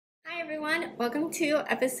everyone, welcome to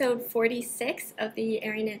episode 46 of the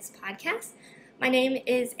arieknits podcast. My name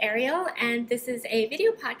is Ariel and this is a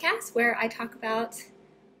video podcast where I talk about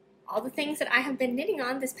all the things that I have been knitting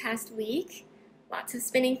on this past week. Lots of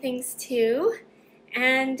spinning things too.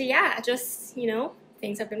 And yeah, just,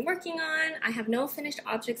 things I've been working on. I have no finished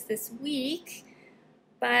objects this week,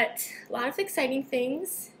 but a lot of exciting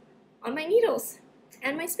things on my needles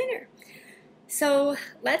and my spinner. So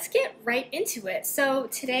let's get right into it. So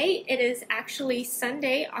today it is actually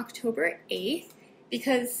Sunday, October 8th,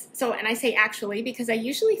 and I say actually because I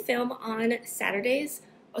usually film on Saturdays.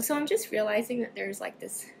 Also, I'm just realizing that there's like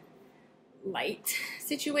this light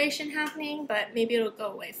situation happening, but maybe it'll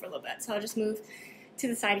go away for a little bit. So I'll just move to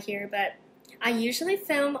the side here, but I usually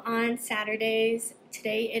film on Saturdays.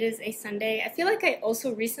 Today it is a Sunday. I feel like I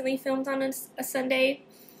also recently filmed on a Sunday.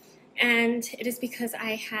 And it is because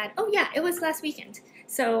I had, it was last weekend.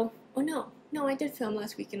 So, I did film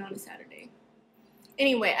last weekend on a Saturday.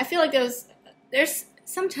 Anyway, I feel like there's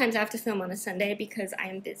sometimes I have to film on a Sunday because I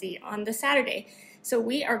am busy on the Saturday. So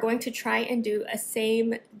we are going to try and do a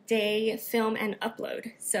same day film and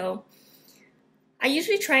upload. So I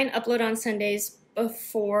usually try and upload on Sundays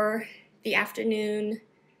before the afternoon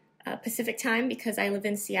Pacific time because I live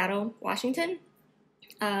in Seattle, Washington.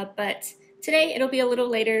 But today it'll be a little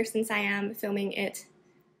later since I am filming it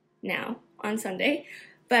now on Sunday,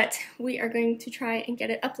 but we are going to try and get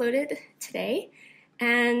it uploaded today.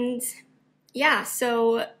 And yeah,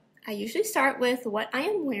 so I usually start with what I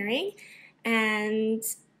am wearing, and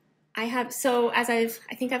as I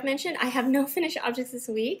think I've mentioned, I have no finished objects this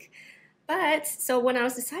week. But so when I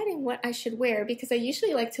was deciding what I should wear, because I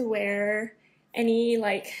usually like to wear any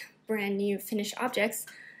like brand new finished objects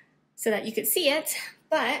so that you could see it,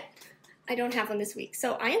 but I don't have one this week.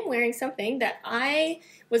 So I am wearing something that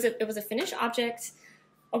it was a finished object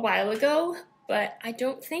a while ago, but I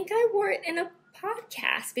don't think I wore it in a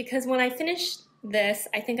podcast because when I finished this,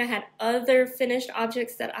 I think I had other finished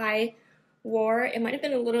objects that I wore. It might have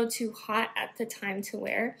been a little too hot at the time to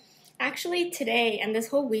wear. Actually, today and this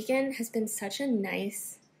whole weekend has been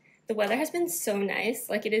the weather has been so nice.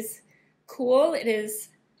 Like, it is cool. It is,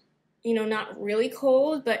 not really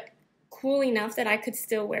cold, but cool enough that I could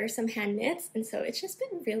still wear some hand knits, and so it's just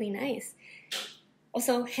been really nice.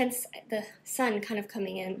 Also, hence the sun kind of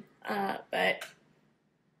coming in. But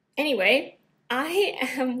anyway, I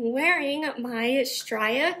am wearing my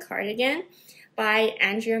Stria cardigan by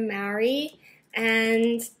Andrea Mowry,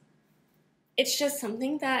 and it's just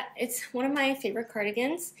something that it's one of my favorite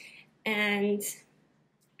cardigans, and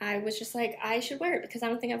I was just like, I should wear it because I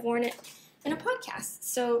don't think I've worn it in a podcast.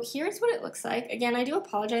 So here's what it looks like. Again, I do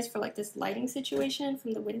apologize for like this lighting situation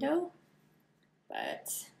from the window,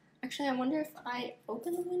 but actually I wonder if I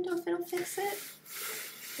open the window if it'll fix it,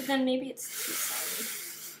 but then maybe it's too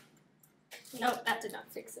sunny. Nope, that did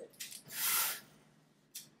not fix it.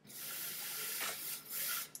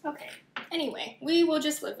 Okay, anyway, we will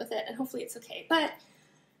just live with it and hopefully it's okay. But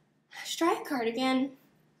Stria cardigan,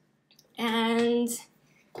 and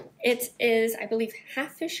it is, I believe,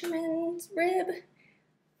 half fisherman's rib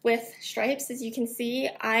with stripes, as you can see.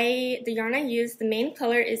 The yarn I use, the main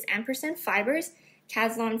color is Ampersand Fibers,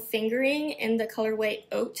 Caslon Fingering in the colorway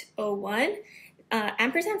Oat 01.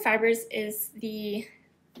 Ampersand Fibers is the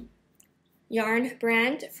yarn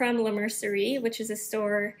brand from Suri, which is a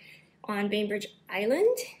store on Bainbridge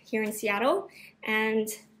Island here in Seattle. And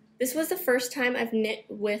this was the first time I've knit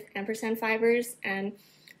with Ampersand Fibers, and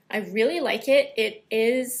I really like it. It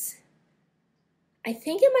is, I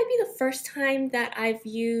think it might be the first time that I've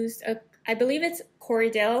used I believe it's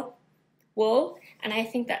Corriedale wool, and I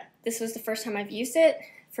think that this was the first time I've used it,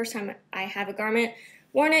 first time I have a garment,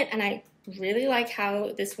 worn it, and I really like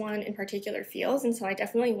how this one in particular feels, and so I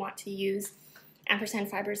definitely want to use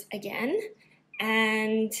Ampersand Fibers again.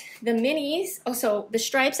 And the minis, so the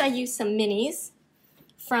stripes, I use some minis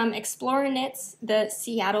from Explorer Knits, the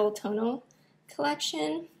Seattle Tonal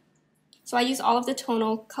collection. So I use all of the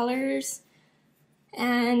tonal colors,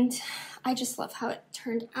 and I just love how it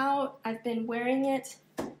turned out. I've been wearing it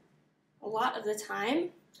a lot of the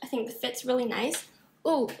time. I think the fit's really nice.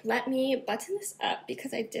 Oh, let me button this up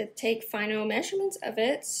because I did take final measurements of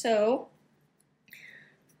it. So,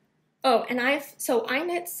 I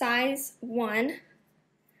knit size 1.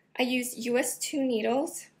 I use US 2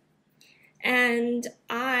 needles, and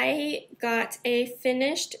I got a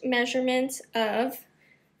finished measurement of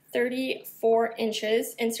 34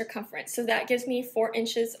 inches in circumference. So that gives me 4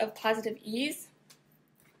 inches of positive ease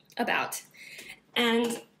about.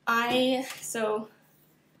 And I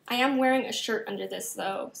am wearing a shirt under this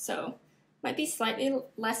though, so might be slightly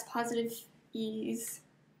less positive ease,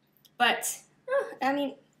 but I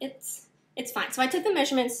mean, it's fine. So I took the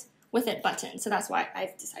measurements with it buttoned, so that's why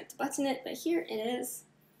I've decided to button it, but here it is.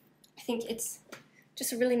 I think it's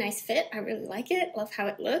just a really nice fit. I really like it, love how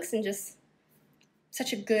it looks, and just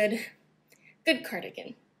such a good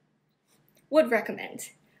cardigan. Would recommend.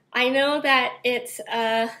 I know that it's,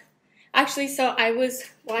 actually, so I was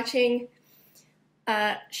watching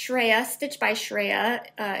Shreya, Stitch by Shreya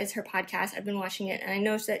is her podcast. I've been watching it, and I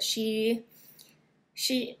noticed that she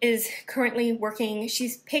is currently working,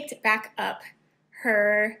 she's picked back up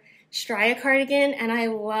her Stria cardigan, and I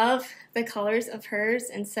love the colors of hers,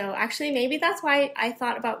 and so actually maybe that's why I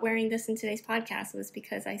thought about wearing this in today's podcast, was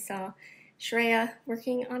because I saw Shreya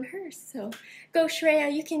working on hers. So go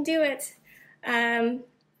Shreya, you can do it.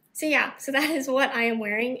 So yeah, so that is what I am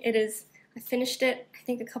wearing. It is, I finished it I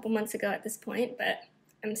think a couple months ago at this point, but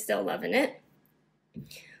I'm still loving it.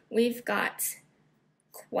 We've got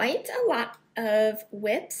quite a lot of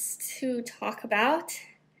whips to talk about.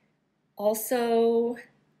 Also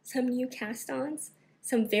some new cast-ons,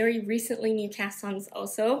 some very recently new cast-ons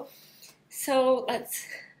also. So let's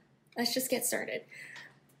just get started.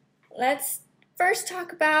 Let's first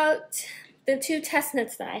talk about the two test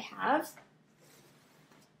knits that I have.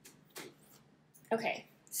 Okay,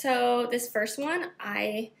 so this first one,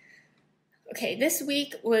 this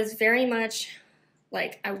week was very much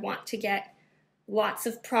like I want to get lots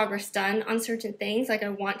of progress done on certain things. Like I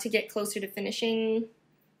want to get closer to finishing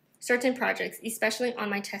certain projects, especially on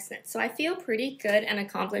my test knits. So I feel pretty good and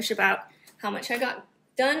accomplished about how much I got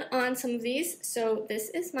done on some of these. So this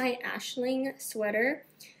is my Ashling sweater.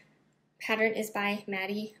 Pattern is by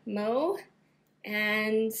Maddy Mo,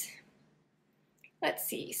 and let's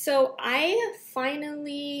see. So I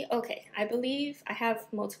finally, I believe I have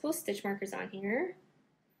multiple stitch markers on here,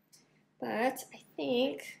 but I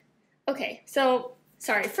think, so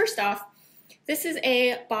sorry, first off, this is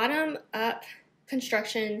a bottom up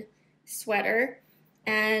construction sweater,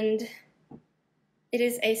 and it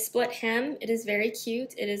is a split hem. It is very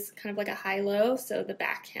cute. It is kind of like a high-low, so the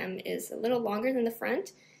back hem is a little longer than the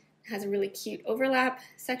front. It has a really cute overlap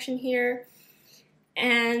section here,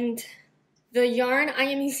 and the yarn I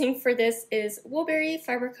am using for this is Woolberry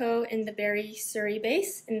Fiber Co. in the Berry Suri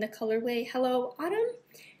base in the colorway Hello Autumn,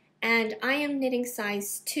 and I am knitting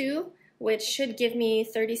size 2, which should give me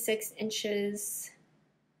 36 inches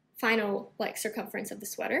final circumference of the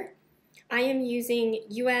sweater. I am using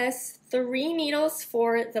US 3 needles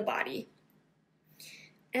for the body.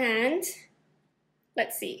 And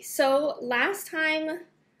let's see, so last time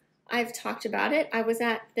I've talked about it, I was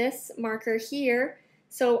at this marker here,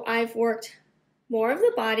 so I've worked more of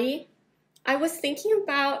the body. I was thinking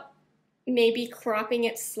about maybe cropping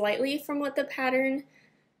it slightly from what the pattern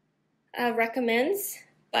recommends,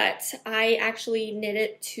 but I actually knit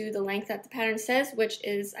it to the length that the pattern says, which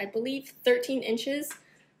is, I believe, 13 inches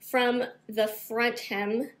from the front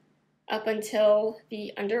hem up until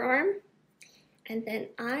the underarm. And then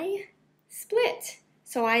I split.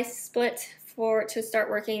 So I split to start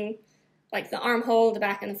working like the armhole, the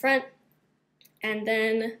back, and the front. And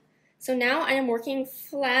then, so now I am working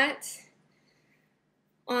flat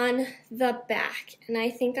on the back. And I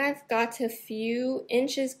think I've got a few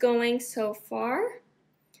inches going so far.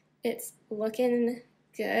 It's looking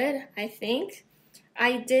good, I think.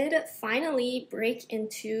 I did finally break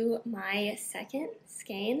into my second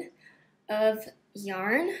skein of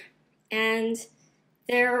yarn, and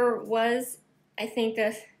there was, I think,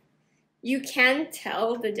 you can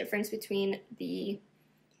tell the difference between the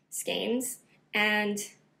skeins, and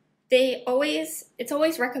it's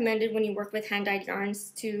always recommended when you work with hand-dyed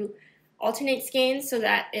yarns to alternate skeins so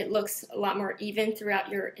that it looks a lot more even throughout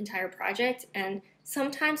your entire project. And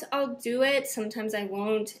sometimes I'll do it, sometimes I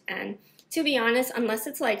won't, and to be honest, unless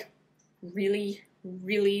it's like really,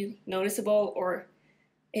 really noticeable or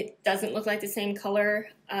it doesn't look like the same color,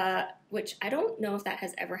 which I don't know if that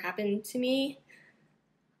has ever happened to me,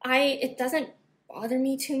 it doesn't bother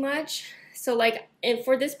me too much. So like, and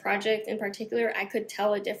for this project in particular, I could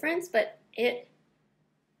tell a difference, but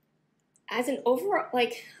as an overall,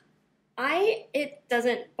 it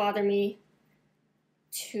doesn't bother me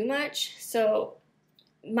too much. So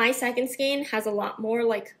my second skein has a lot more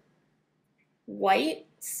like white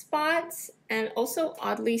spots, and also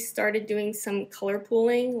oddly started doing some color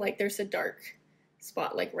pooling. Like there's a dark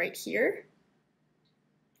spot like right here,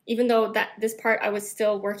 even though this part I was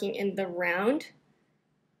still working in the round,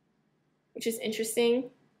 which is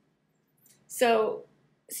interesting. So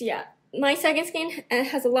yeah, my second skein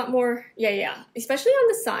has a lot more, especially on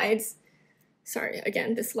the sides. Sorry,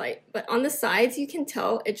 again, this light, but on the sides you can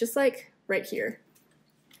tell it just like right here.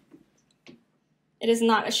 It is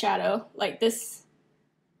not a shadow. Like this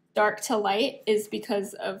dark to light is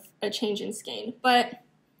because of a change in skein. But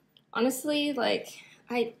honestly, like,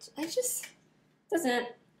 I just doesn't,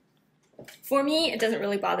 for me, it doesn't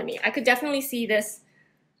really bother me. I could definitely see this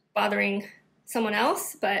bothering someone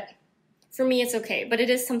else, but for me, it's okay. But it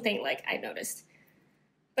is something like I noticed.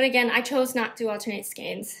 But again, I chose not to alternate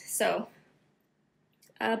skeins, so.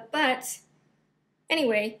 But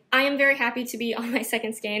anyway, I am very happy to be on my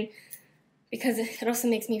second skein because it also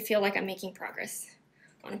makes me feel like I'm making progress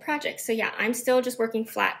on a project. So yeah, I'm still just working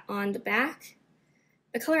flat on the back.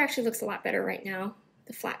 The color actually looks a lot better right now,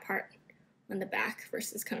 the flat part on the back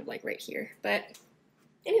versus kind of like right here. But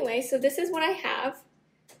anyway, so this is what I have.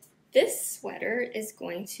 This sweater is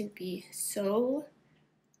going to be so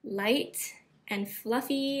light and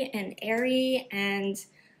fluffy and airy, and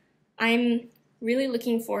I'm really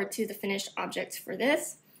looking forward to the finished object for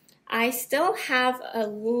this. I still have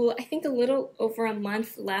I think a little over a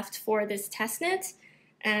month left for this test knit,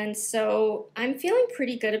 and so I'm feeling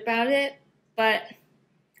pretty good about it, but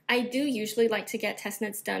I do usually like to get test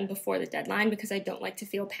knits done before the deadline because I don't like to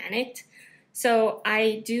feel panicked. So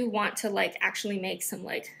I do want to like actually make some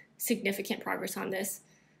like significant progress on this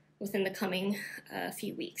within the coming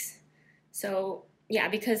few weeks. So yeah,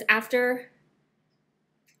 because after,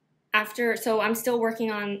 so I'm still working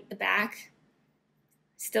on the back.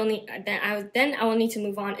 Still need, then I will need to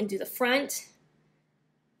move on and do the front,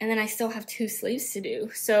 and then I still have 2 sleeves to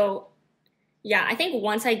do. So yeah, I think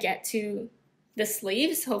once I get to the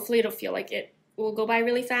sleeves, hopefully it'll feel like it will go by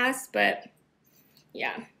really fast. But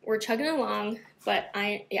yeah, we're chugging along. But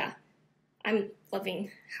I'm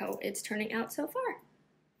loving how it's turning out so far.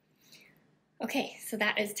 Okay, so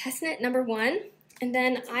that is test knit number 1, and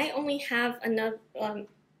then I only have another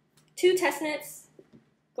 2 test knits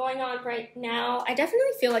going on right now. I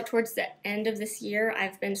definitely feel like towards the end of this year,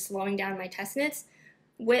 I've been slowing down my test knits,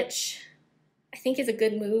 which I think is a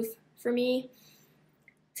good move for me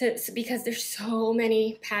because there's so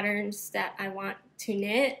many patterns that I want to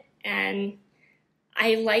knit, and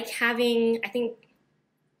I like having, I think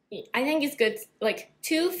it's good, like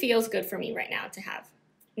 2 feels good for me right now to have.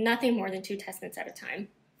 Nothing more than 2 test knits at a time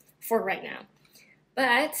for right now.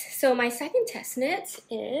 But, so my second test knit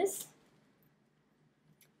is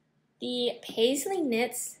the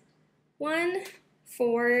pasleyknits one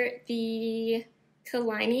for the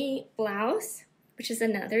Killiney blouse, which is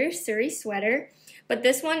another Suri sweater. But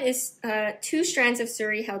this one is 2 strands of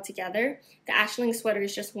Suri held together. The ashling sweater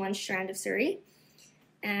is just 1 strand of Suri.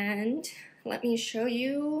 And let me show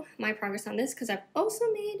you my progress on this because I've also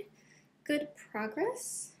made good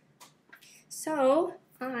progress. So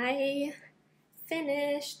I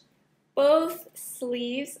finished both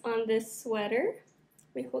sleeves on this sweater.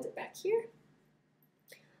 Let me hold it back here.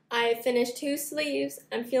 I finished 2 sleeves.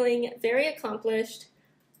 I'm feeling very accomplished.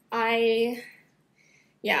 I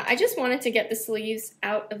just wanted to get the sleeves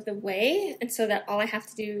out of the way, and so that all I have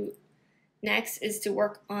to do next is to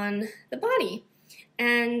work on the body.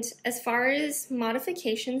 And as far as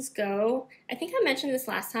modifications go, I think I mentioned this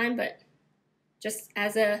last time, but just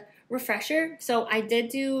as a refresher, so I did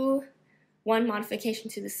do 1 modification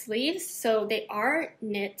to the sleeves. So they are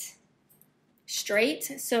knit straight,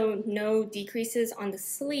 so no decreases on the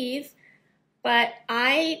sleeve, but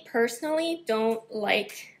I personally don't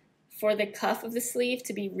like for the cuff of the sleeve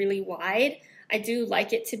to be really wide. I do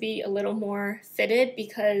like it to be a little more fitted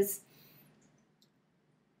because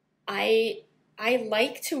I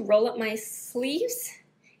like to roll up my sleeves,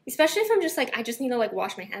 especially if I'm just like, I just need to like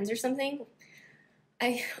wash my hands or something.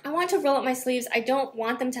 I want to roll up my sleeves. I don't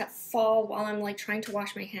want them to fall while I'm like trying to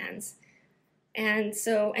wash my hands. And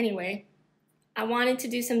so anyway, I wanted to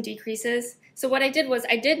do some decreases. So what I did was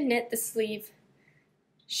I did knit the sleeve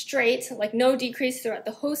straight, like no decrease throughout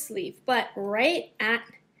the whole sleeve, but right at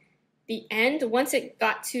the end, once it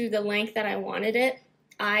got to the length that I wanted it,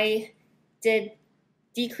 I did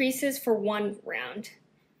decreases for 1 round.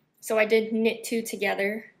 So I did knit 2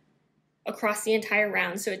 together across the entire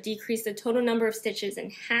round, so it decreased the total number of stitches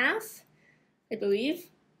in half, I believe,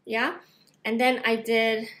 yeah. And then I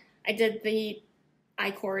did the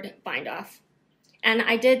I-cord bind off, and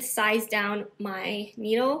I did size down my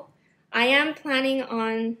needle. I am planning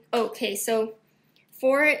on, okay, so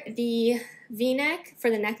for the V-neck,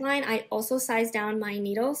 for the neckline, I also sized down my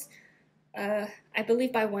needles, I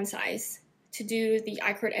believe by 1 size, to do the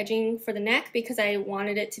I-cord edging for the neck because I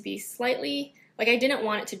wanted it to be slightly, like I didn't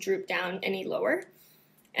want it to droop down any lower.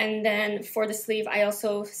 And then for the sleeve, I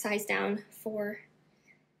also sized down for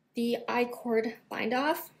the I-cord bind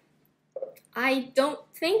off. I don't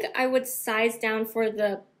think I would size down for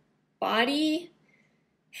the body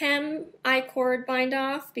hem I-cord bind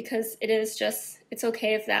off because it is just, it's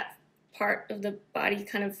okay if that part of the body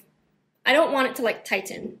kind of, I don't want it to like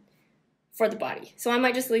tighten for the body. So I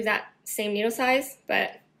might just leave that same needle size,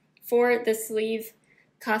 but for the sleeve,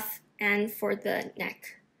 cuff, and for the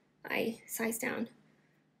neck, I size down.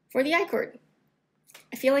 For the I-cord,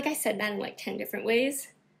 I feel like I said that in like 10 different ways.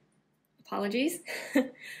 Apologies,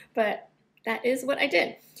 but that is what I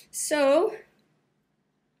did. So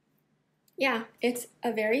yeah, it's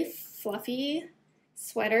a very fluffy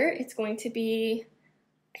sweater. It's going to be,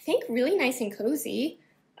 I think, really nice and cozy.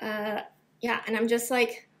 Yeah, and I'm just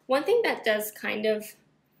like, one thing that does kind of,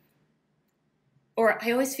 or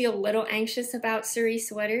I always feel a little anxious about Suri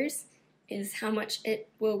sweaters is how much it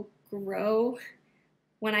will grow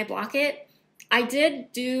when I block it. I did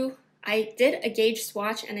a gauge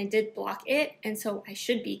swatch and I did block it, and so I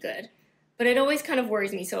should be good. But it always kind of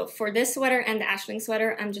worries me. So for this sweater and the Ashling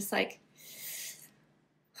sweater, I'm just like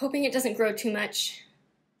hoping it doesn't grow too much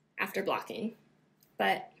after blocking.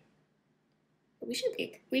 But we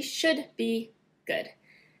should be good.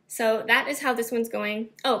 So that is how this one's going.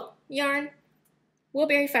 Oh, yarn,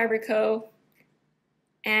 Woolberry Fiber Co.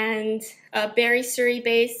 and a berry Suri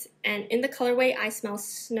base, and in the colorway I Smell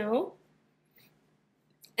Snow.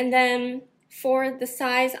 And then for the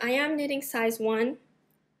size, I am knitting size 1,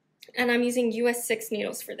 and I'm using US 6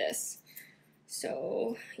 needles for this.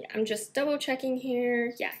 So yeah, I'm just double checking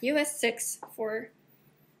here. Yeah, US 6 for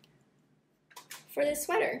this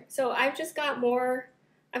sweater. So I've got more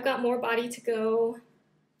body to go.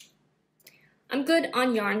 I'm good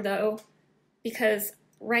on yarn though, because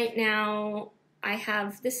right now I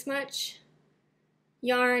have this much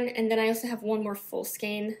yarn, and then I also have one more full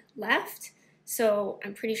skein left. So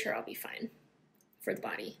I'm pretty sure I'll be fine for the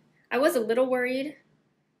body. I was a little worried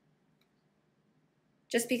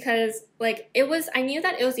just because like I knew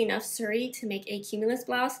that it was enough Suri to make a cumulus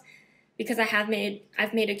blouse, because I've made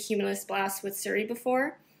a cumulus blouse with Suri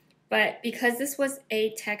before, but because this is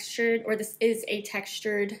a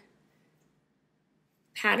textured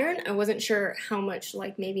pattern, I wasn't sure how much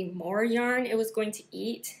like maybe more yarn it was going to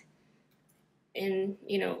eat. And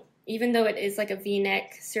you know, even though it is like a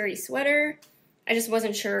V-neck Suri sweater, I just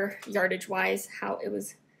wasn't sure yardage wise how it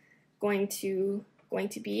was going to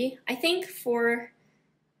be. I think for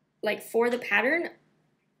the pattern,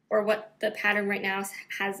 or what the pattern right now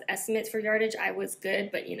has estimates for yardage, I was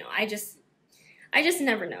good, but you know, I just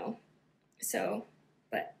never know. So,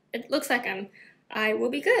 but it looks like I will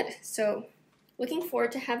be good. So looking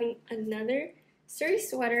forward to having another Suri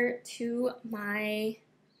sweater to my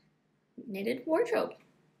knitted wardrobe.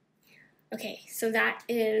 Okay, so that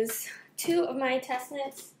is 2 of my test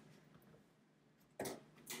knits,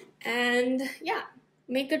 and yeah,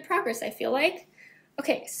 made good progress, I feel like.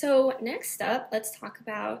 Okay, so next up, let's talk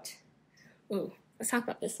about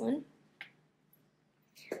this one.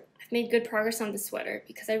 I've made good progress on the sweater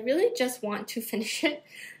because I really just want to finish it.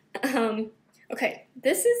 Okay,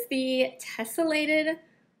 this is the Tessellated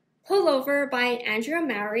Pullover by Andrea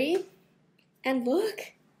Mowry, and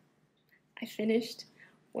look, I finished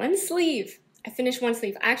one sleeve. I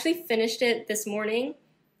actually finished it this morning,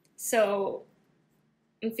 so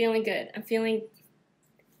I'm feeling good. I'm feeling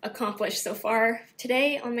accomplished so far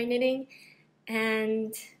today on my knitting.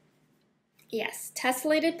 And yes,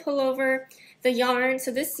 Tessellated Pullover. The yarn,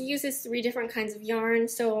 so this uses 3 different kinds of yarn.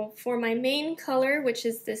 So for my main color, which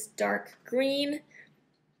is this dark green,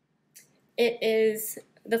 it is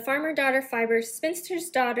the Farmer Daughter Fibers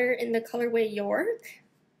Spinster's Daughter in the colorway York.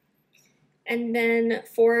 And then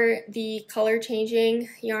for the color changing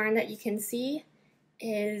yarn that you can see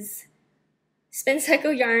is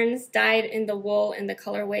Spincycle yarns dyed in the wool in the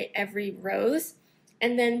colorway Every Rose.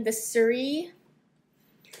 And then the Suri,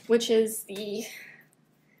 which is the,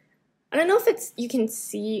 I don't know if you can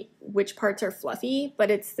see which parts are fluffy, but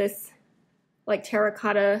it's this like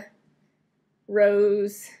terracotta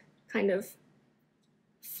rose kind of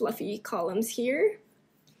fluffy columns here.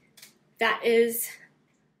 That is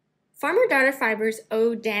Farmer Daughter Fibers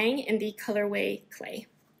Oh Dang in the colorway Clay.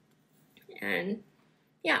 And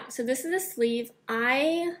yeah, so this is the sleeve.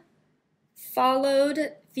 I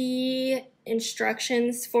followed the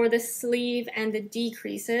instructions for the sleeve and the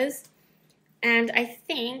decreases, and I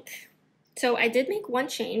think, so I did make one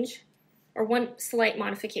change, or one slight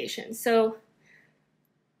modification. So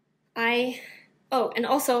and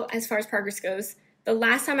also as far as progress goes, the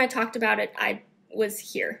last time I talked about it, I was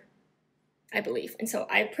here, I believe. And so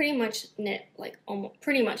I pretty much knit like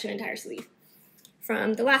pretty much an entire sleeve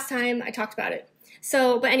from the last time I talked about it.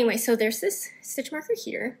 So, but anyway, so there's this stitch marker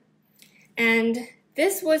here, and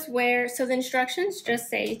this was where, so the instructions just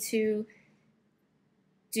say to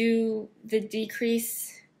do the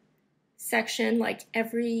decrease section like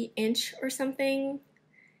every inch or something,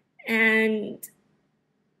 And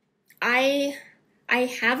I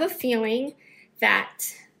have a feeling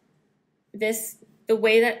that the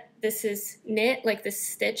way that this is knit, like the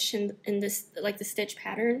stitch and this, like the stitch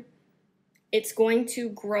pattern, it's going to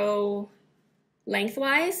grow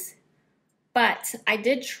lengthwise, but I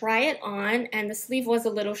did try it on and the sleeve was a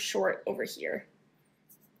little short over here.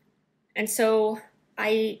 And so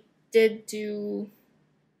I did do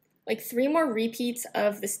like 3 more repeats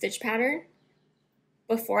of the stitch pattern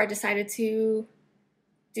before I decided to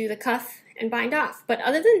do the cuff and bind off. But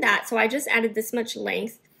other than that, so I just added this much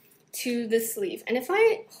length to the sleeve. And if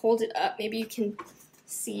I hold it up, maybe you can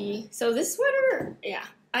see. So this sweater, yeah,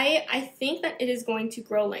 I think that it is going to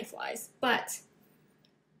grow lengthwise, but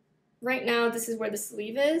right now this is where the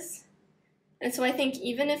sleeve is. And so I think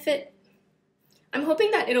even if I'm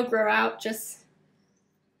hoping that it'll grow out just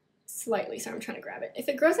slightly. So I'm trying to grab it. If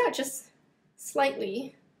it grows out just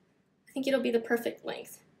slightly, I think it'll be the perfect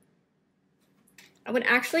length. I would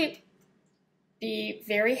actually be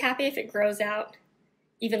very happy if it grows out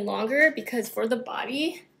even longer, because for the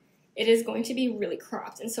body, it is going to be really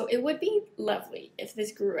cropped. And so it would be lovely if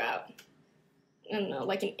this grew out, I don't know,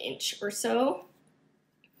 like an inch or so.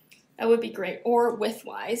 That would be great. Or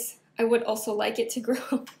width-wise, I would also like it to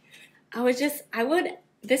grow.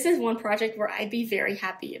 This is one project where I'd be very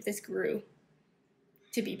happy if this grew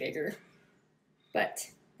to be bigger.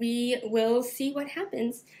 But we will see what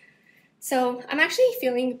happens. So I'm actually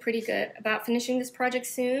feeling pretty good about finishing this project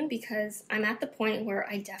soon, because I'm at the point where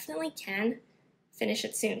I definitely can finish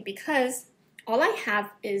it soon, because all I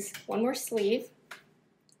have is one more sleeve,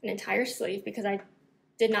 an entire sleeve, because I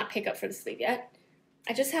did not pick up for the sleeve yet.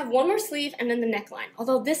 I just have one more sleeve and then the neckline,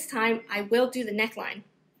 although this time I will do the neckline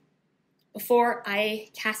before I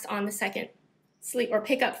cast on the second sleeve or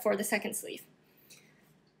pick up for the second sleeve.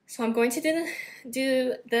 So I'm going to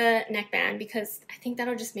do the neckband, because I think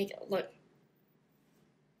that'll just make it look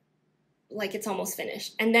like it's almost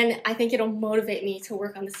finished. And then I think it'll motivate me to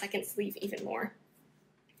work on the second sleeve even more.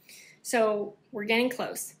 So we're getting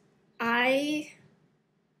close. The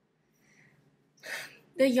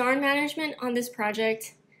yarn management on this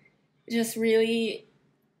project just really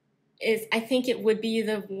is, I think it would be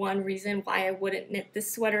the one reason why I wouldn't knit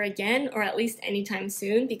this sweater again, or at least anytime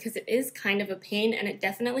soon, because it is kind of a pain and it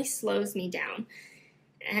definitely slows me down.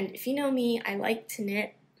 And if you know me, I like to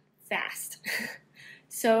knit fast.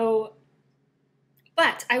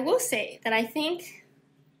 But I will say that I think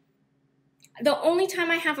the only time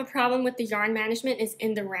I have a problem with the yarn management is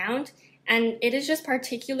in the round, and it is just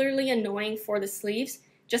particularly annoying for the sleeves,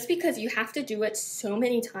 just because you have to do it so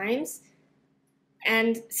many times.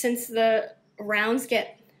 And since the rounds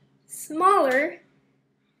get smaller,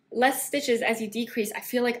 less stitches as you decrease, I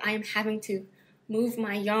feel like I am having to move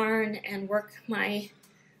my yarn and work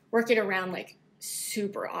it around like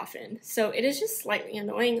super often. So it is just slightly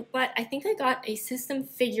annoying, but I think I got a system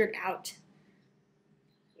figured out,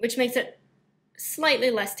 which makes it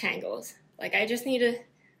slightly less tangled. Like I just need to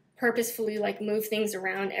purposefully like move things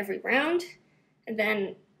around every round, and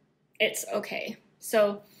then it's okay.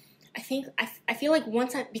 So I feel like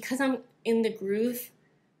because I'm in the groove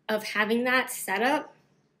of having that set up,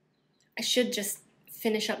 I should just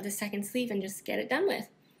finish up the second sleeve and just get it done with.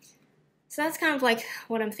 So that's kind of like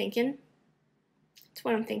what I'm thinking. It's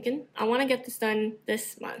what I'm thinking. I want to get this done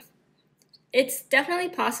this month. It's definitely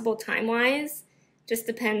possible time-wise. Just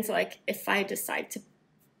depends like if I decide to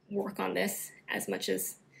work on this as much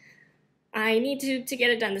as I need to get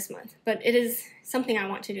it done this month. But it is something I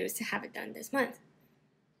want to do, is to have it done this month.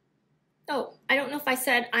 Oh, I don't know if I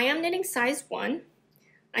said, I am knitting size 1.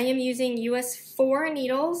 I am using US 4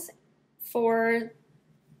 needles for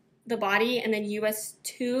the body, and then US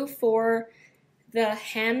 2 for the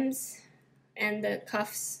hems and the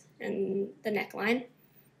cuffs and the neckline.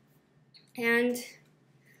 And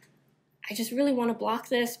I just really want to block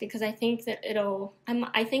this because I think that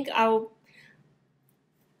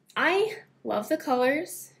I love the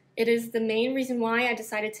colors. It is the main reason why I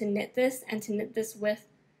decided to knit this, and to knit this with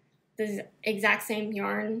the exact same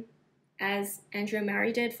yarn as Andrea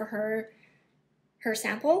Mowry did for her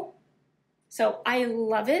sample. So I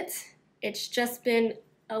love it. It's just been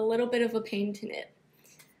a little bit of a pain to knit.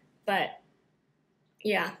 But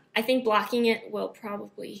yeah, I think blocking it will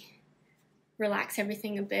probably relax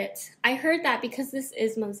everything a bit. I heard that because this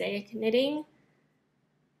is mosaic knitting,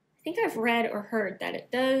 I think I've read or heard that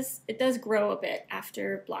it does grow a bit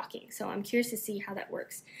after blocking. So I'm curious to see how that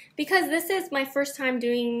works, because this is my first time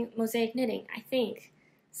doing mosaic knitting, I think.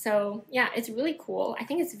 So yeah, it's really cool. I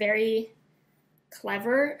think it's very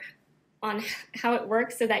clever on how it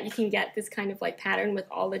works, so that you can get this kind of like pattern with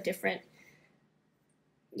all the different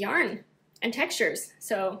yarn and textures.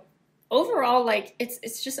 So overall, like,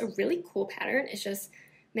 it's just a really cool pattern. It's just,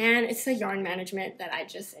 man, it's the yarn management that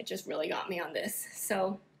it just really got me on this.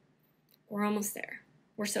 So we're almost there.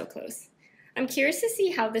 We're so close. I'm curious to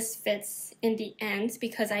see how this fits in the end,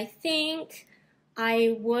 because I think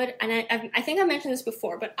I would, and I think I mentioned this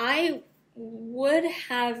before, but I would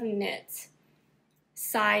have knit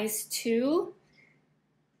size 2,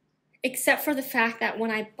 except for the fact that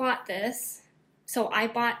when I bought this, so I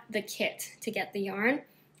bought the kit to get the yarn,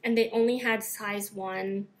 and they only had size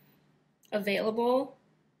 1 available.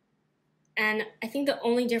 And I think the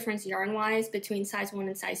only difference yarn-wise between size 1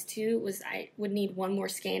 and size 2 was I would need 1 more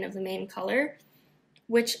skein of the main color,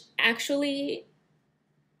 which actually,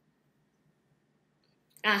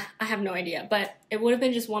 I have no idea, but it would have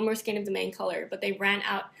been just 1 more skein of the main color, but they ran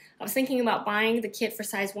out. I was thinking about buying the kit for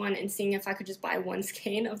size 1 and seeing if I could just buy 1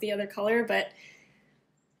 skein of the other color, but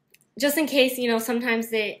just in case, you know,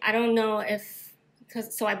 sometimes I don't know if,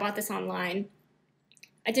 so I bought this online.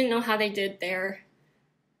 I didn't know how they did their,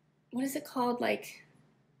 what is it called, like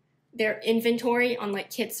their inventory on like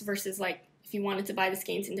kits versus like if you wanted to buy the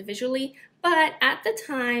skeins individually. But at the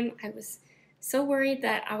time, I was so worried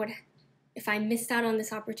that if I missed out on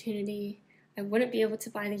this opportunity, I wouldn't be able to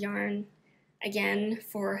buy the yarn again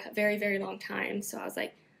for a very, very long time. So I was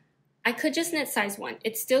like, I could just knit size 1.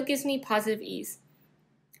 It still gives me positive ease.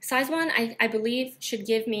 Size 1, I believe, should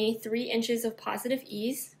give me 3 inches of positive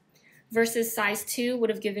ease, versus size 2 would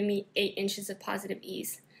have given me 8 inches of positive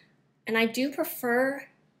ease. And I do prefer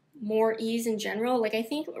more ease in general. Like, I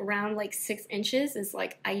think around like 6 inches is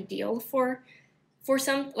like ideal for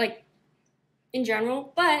some, like, in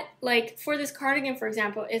general. But like for this cardigan, for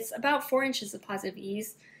example, it's about 4 inches of positive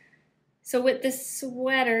ease. So with this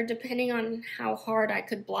sweater, depending on how hard I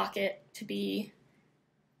could block it to be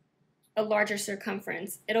a larger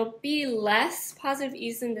circumference, it'll be less positive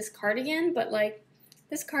ease than this cardigan, but like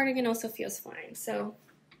this cardigan also feels fine. So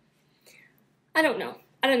I don't know.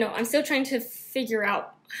 I'm still trying to figure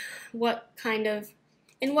out in what kind of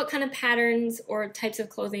patterns or types of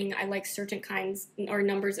clothing I like certain kinds or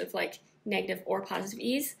numbers of like negative or positive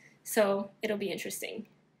ease. So it'll be interesting.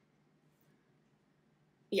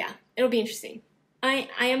 Yeah, it'll be interesting. I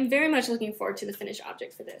am very much looking forward to the finished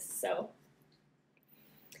object for this. So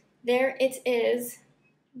there it is,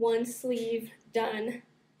 1 sleeve done.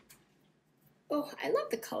 Oh, I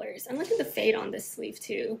love the colors. I'm liking the fade on this sleeve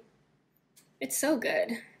too. It's so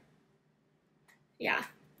good. Yeah.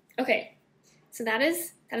 Okay. So that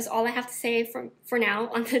is all I have to say for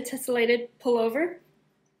now on the Tessellated pullover.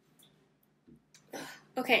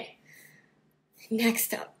 Okay.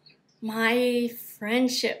 Next up, my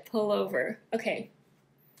friendship pullover. Okay.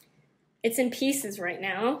 It's in pieces right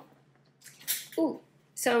now. Ooh.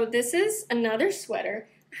 So this is another sweater.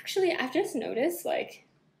 Actually, I've just noticed, like,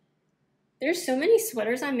 there's so many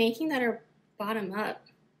sweaters I'm making that are bottom up.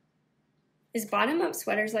 Is bottom up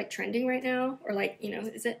sweaters like trending right now? Or like, you know,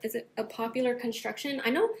 is it a popular construction?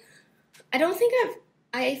 I don't think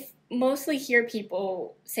I mostly hear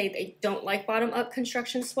people say they don't like bottom up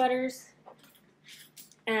construction sweaters.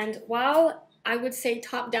 And while I would say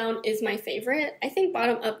top down is my favorite, I think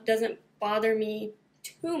bottom up doesn't bother me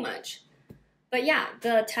too much. But yeah,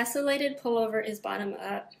 the Tessellated pullover is bottom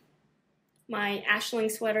up. My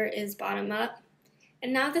ashling sweater is bottom up.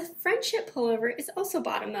 And now the friendship pullover is also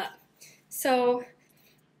bottom up. So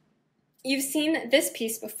you've seen this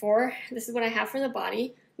piece before. This is what I have for the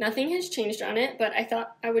body. Nothing has changed on it, but I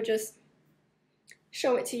thought I would just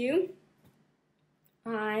show it to you.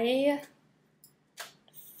 I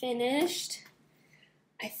finished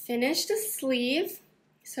a sleeve.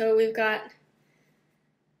 So we've got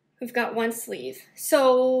 1 sleeve.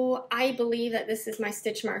 So I believe that this is my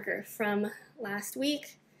stitch marker from last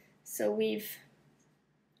week. So we've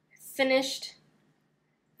finished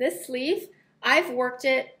this sleeve. I've worked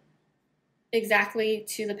it exactly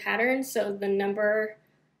to the pattern. So the number,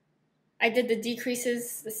 I did the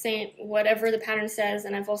decreases the same, whatever the pattern says.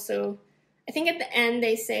 And I've also, I think at the end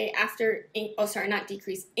they say after, oh sorry, not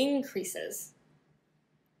decrease, increases.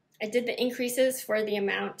 I did the increases for the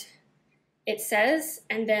amount it says,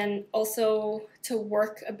 and then also to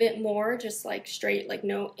work a bit more, just like straight, like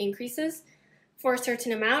no increases for a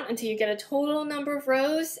certain amount until you get a total number of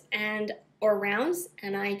rows or rounds.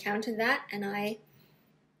 And I counted that, and I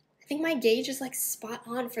think my gauge is like spot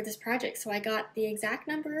on for this project. So I got the exact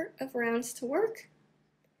number of rounds to work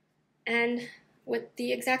and with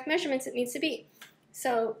the exact measurements it needs to be.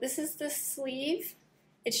 So this is the sleeve.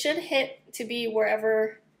 It should hit to be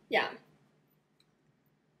wherever, yeah,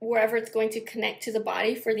 wherever it's going to connect to the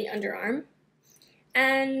body for the underarm.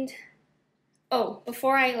 And, oh,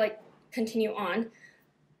 before I like continue on,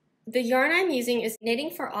 The yarn I'm using is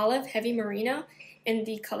Knitting for Olive Heavy Merino in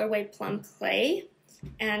the colorway Plum Clay.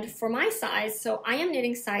 And for my size, so I am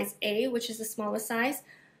knitting size A, which is the smallest size,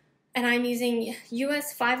 and I'm using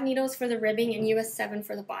US 5 needles for the ribbing and US 7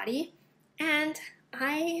 for the body. And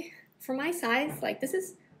for my size, like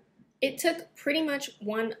it took pretty much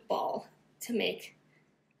one ball to make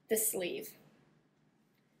the sleeve.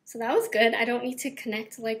 So that was good. I don't need to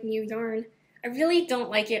connect like new yarn. I really don't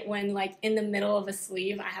like it when like in the middle of a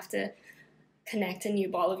sleeve I have to connect a new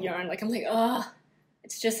ball of yarn. Like I'm like, oh,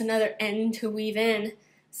 it's just another end to weave in.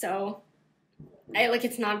 So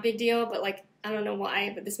it's not a big deal, but like I don't know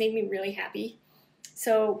why, but this made me really happy.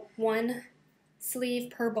 So one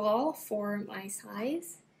sleeve per ball for my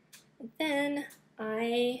size. And then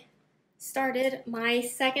I started my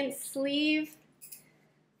second sleeve.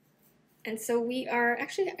 And so we are,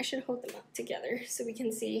 actually I should hold them up together so we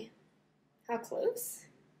can see how close.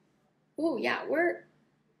 Ooh, yeah, we're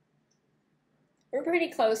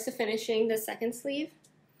pretty close to finishing the second sleeve.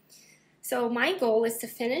 So my goal is to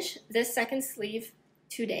finish this second sleeve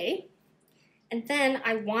today. And then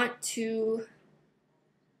I want to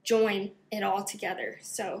join it all together.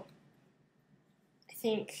 So I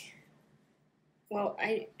think, well,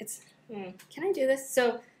 can I do this?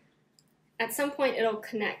 So at some point it'll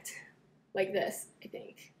connect like this, I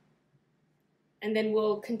think. And then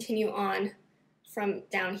we'll continue on from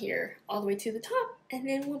down here all the way to the top. And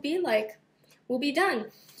then we'll be done.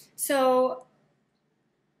 So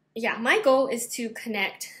yeah, my goal is to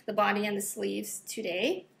connect the body and the sleeves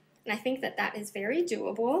today. And I think that that is very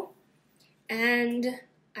doable. And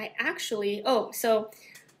I actually, so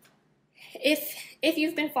if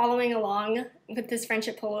you've been following along with this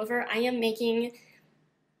friendship pullover, I am making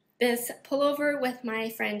this pullover with my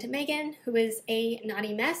friend Megan, who is a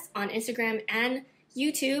Naughty Mess on Instagram and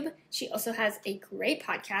YouTube. She also has a great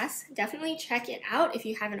podcast. Definitely check it out if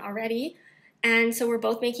you haven't already. And so we're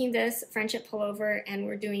both making this friendship pullover, and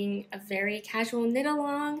we're doing a very casual knit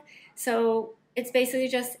along. So it's basically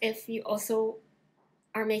just if you also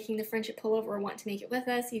are making the friendship pullover or want to make it with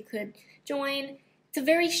us, you could join. It's a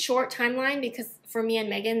very short timeline because for me and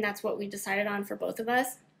Megan, that's what we decided on for both of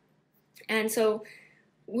us. And so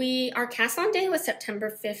our Caslon day was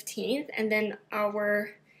September 15th, and then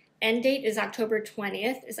our end date is October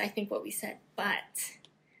 20th, is I think what we said. But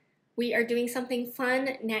we are doing something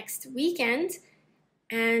fun next weekend,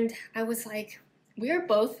 and I was like, we are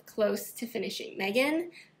both close to finishing.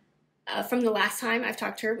 Megan, from the last time I've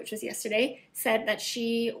talked to her, which was yesterday, said that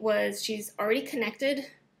she's already connected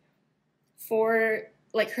for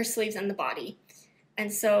like her sleeves and the body.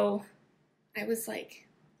 And so I was like,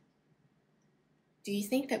 do you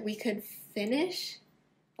think that we could finish,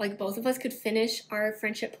 like both of us could finish our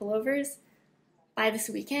friendship pullovers by this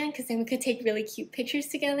weekend? Because then we could take really cute pictures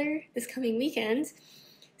together this coming weekend.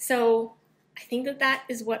 So I think that that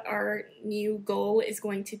is what our new goal is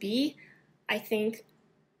going to be. I think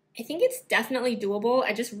it's definitely doable.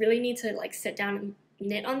 I just really need to like sit down and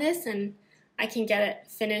knit on this, and I can get it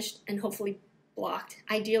finished and hopefully blocked.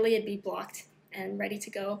 Ideally it'd be blocked and ready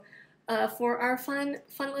to go for our fun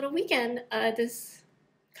little weekend this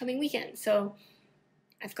coming weekend. So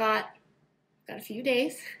I've got a few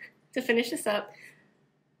days to finish this up,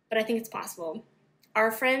 but I think it's possible.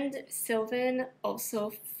 Our friend Sylvan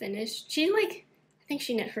also finished. I think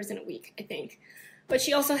she knit hers in a week, I think. But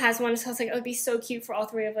she also has one, so I was like, it would be so cute for all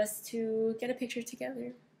three of us to get a picture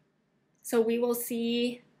together. So we will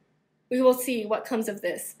see what comes of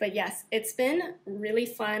this. But yes, it's been really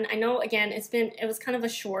fun. I know, again, it was kind of a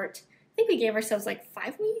short, I think we gave ourselves like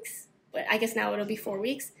 5 weeks, but I guess now it'll be 4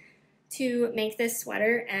 weeks to make this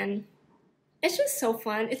sweater, and it's just so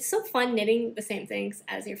fun. It's so fun knitting the same things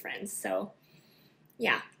as your friends. So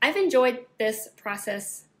yeah, I've enjoyed this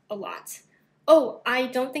process a lot. Oh, I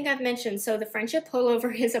don't think I've mentioned, so the friendship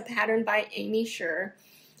pullover is a pattern by Aimee Sher,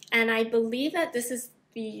 and I believe that this is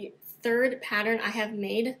the 3rd pattern I have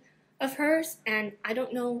made of hers, and I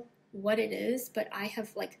don't know what it is, but I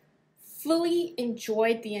have like fully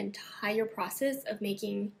enjoyed the entire process of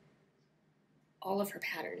making all of her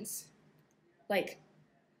patterns. Like,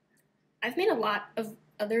 I've made a lot of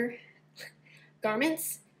other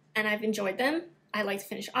garments and I've enjoyed them. I like to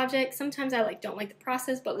finish objects. Sometimes I don't like the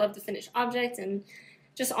process, but love to finish objects and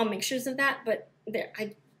just all mixtures of that. But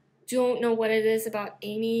I don't know what it is about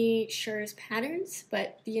Aimee Sher's patterns,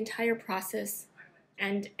 but the entire process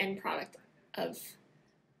and end product of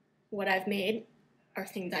what I've made are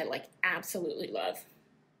things I absolutely love.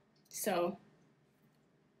 So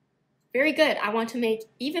very good. I want to make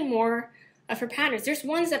even more of her patterns. There's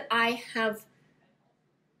ones that I have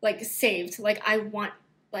saved. I want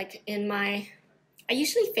in my, I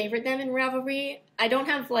usually favorite them in Ravelry. I don't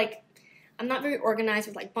have like, I'm not very organized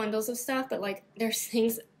with like bundles of stuff, but like there's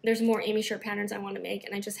more Aimee Sher patterns I want to make,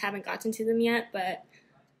 and I just haven't gotten to them yet, but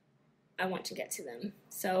I want to get to them.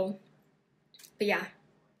 So, but yeah,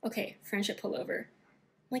 okay, friendship pullover.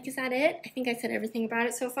 Like, is that it? I think I said everything about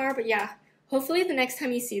it so far, but yeah, hopefully the next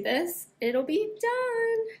time you see this, it'll be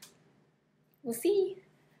done. We'll see.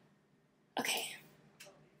 Okay.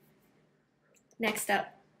 Next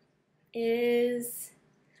up is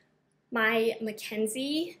my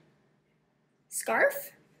Mackenzie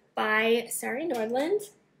scarf by Suri Nordland.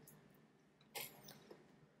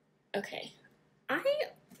 Okay.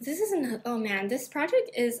 Oh man, this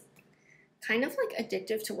project is kind of like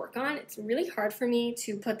addictive to work on. It's really hard for me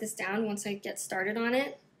to put this down once I get started on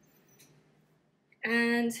it.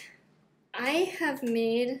 And I have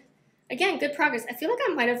made, again, good progress. I feel like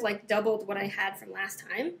I might have like doubled what I had from last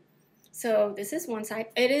time. So this is one side.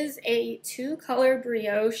 It is a 2-color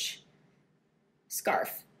brioche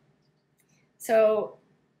scarf. So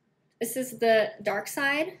this is the dark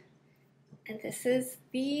side, and this is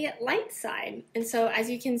the light side. And so as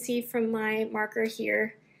you can see from my marker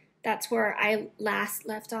here, that's where I last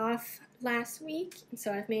left off last week. And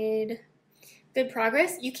so I've made good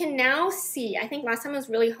progress. You can now see, I think last time it was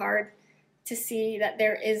really hard to see that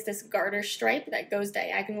there is this garter stripe that goes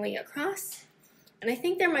diagonally across. And I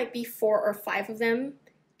think there might be 4 or 5 of them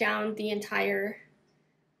down the entire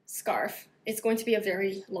scarf. It's going to be a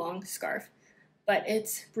very long scarf, but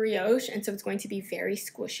it's brioche, and so it's going to be very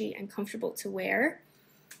squishy and comfortable to wear.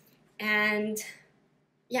 And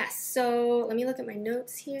yes, so let me look at my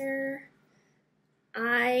notes here.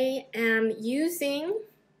 I am using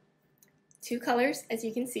 2 colors, as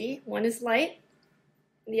you can see. One is light,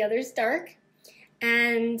 the other is dark,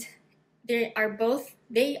 and they are both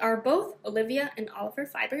Olivia and Oliver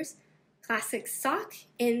fibers. Classic sock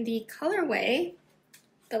in the colorway.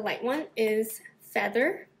 The light one is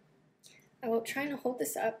feather. I will try and hold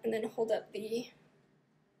this up and then hold up the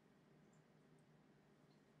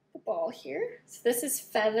ball here. So this is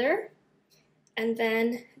feather, and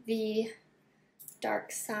then the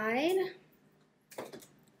dark side.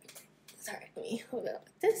 Sorry, let me hold it up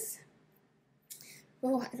like this.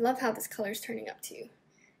 Oh, I love how this color is turning up too.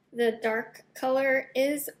 The dark color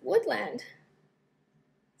is woodland.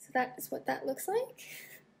 So that is what that looks like.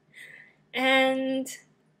 And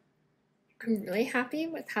I'm really happy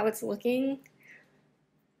with how it's looking.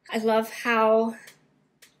 I love how,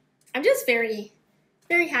 I'm just very,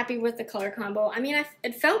 very happy with the color combo. I mean,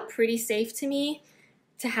 it felt pretty safe to me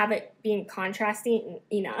to have it being contrasting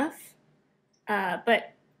enough.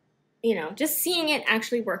 But, you know, just seeing it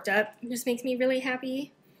actually worked up just makes me really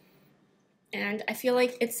happy. And I feel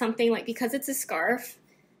like it's something like, because it's a scarf,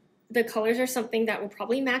 the colors are something that will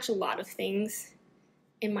probably match a lot of things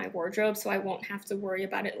in my wardrobe, so I won't have to worry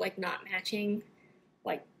about it like not matching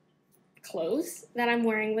like clothes that I'm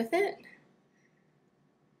wearing with it.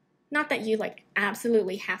 Not that you like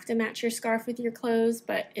absolutely have to match your scarf with your clothes,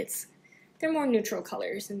 but they're more neutral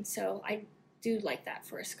colors, and so I do like that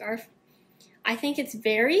for a scarf. I think it's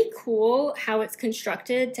very cool how it's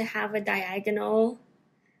constructed to have a diagonal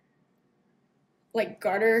like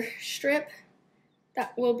garter strip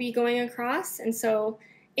that will be going across, and so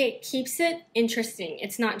it keeps it interesting.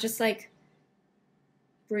 It's not just like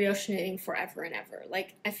brioche knitting forever and ever.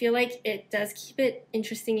 Like, I feel like it does keep it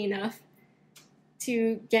interesting enough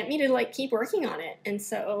to get me to like keep working on it, and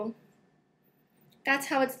so that's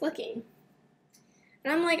how it's looking.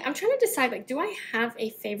 And I'm trying to decide, like, do I have a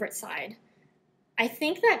favorite side? I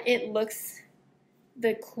think that it looks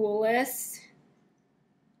the coolest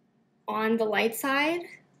on the light side,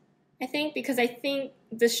 I think, because I think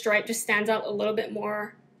the stripe just stands out a little bit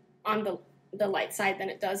more on the light side than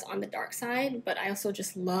it does on the dark side, but I also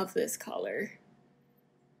just love this color.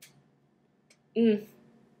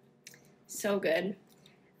 So good.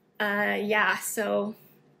 Yeah, so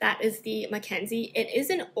that is the Mackenzie. It is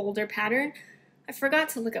an older pattern. I forgot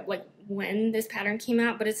to look up like when this pattern came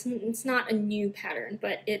out, but it's not a new pattern,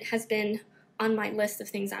 but it has been on my list of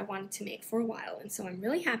things I wanted to make for a while, and so I'm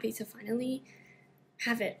really happy to finally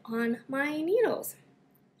have it on my needles.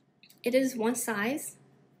 It is one size,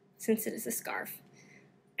 since it is a scarf,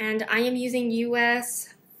 and I am using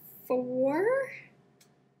US 4?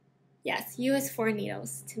 Yes, US 4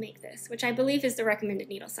 needles to make this, which I believe is the recommended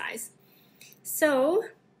needle size. So,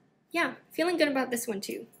 yeah, feeling good about this one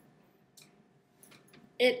too.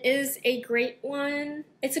 It is a great one.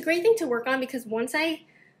 It's a great thing to work on because once I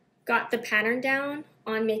got the pattern down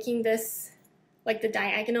on making this, like the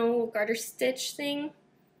diagonal garter stitch thing,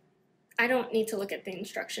 I don't need to look at the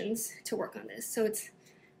instructions to work on this. So it's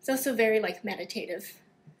also very like meditative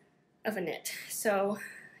of a knit. So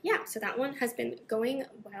yeah, so that one has been going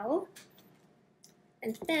well.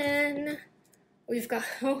 And then we've got,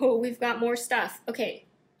 oh, we've got more stuff. Okay,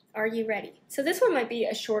 are you ready? So this one might be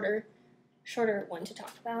a shorter one to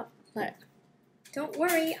talk about, but don't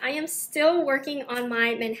worry, I am still working on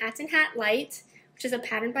my Manhattan Hat Light, which is a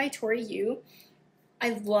pattern by Tori Yu.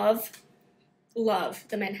 I love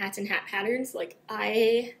the Manhattan Hat patterns. Like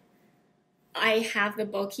I have the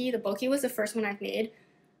bulky. The bulky was the first one I've made.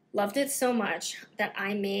 Loved it so much that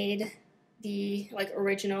I made the like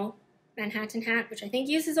original Manhattan Hat, which I think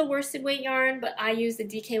uses a worsted weight yarn, but I used the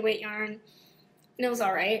DK weight yarn, and it was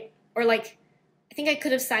all right. Or like, I think I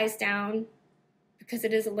could have sized down because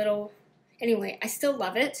it is a little, anyway, I still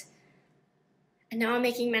love it. And now I'm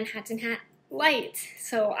making Manhattan Hat Light.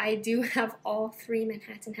 So I do have all 3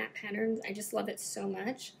 Manhattan Hat patterns. I just love it so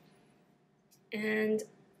much. And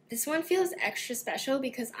this one feels extra special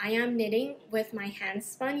because I am knitting with my hand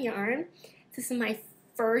spun yarn. This is my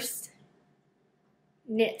first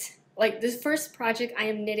knit. Like this first project I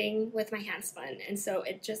am knitting with my hand spun. And so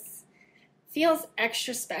it just feels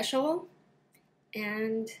extra special.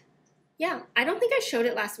 And yeah, I don't think I showed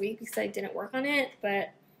it last week because I didn't work on it,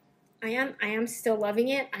 but I am still loving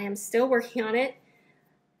it. I am still working on it.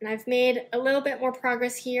 And I've made a little bit more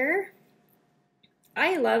progress here.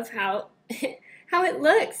 I love how how it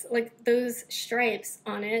looks, like those stripes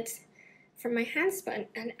on it from my hand spun.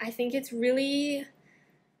 And I think it's really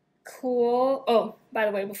cool. Oh, by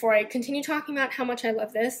the way, before I continue talking about how much I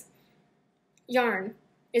love this, yarn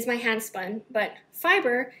is my hand spun, but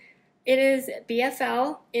fiber, it is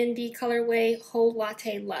BFL in the colorway Whole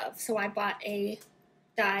Latte Love. So I bought a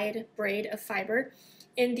dyed braid of fiber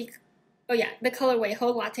in the, oh yeah, the colorway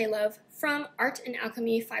Whole Latte Love from Art and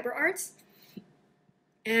Alchemy Fiber Arts.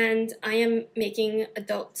 And I am making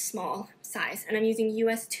adult small size, and I'm using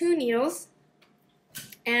US 2 needles.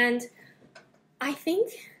 And I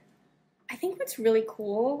think what's really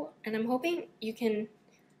cool, and I'm hoping you can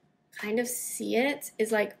kind of see it,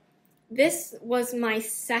 is like this was my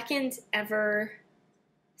second ever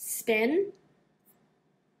spin.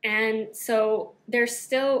 And so there's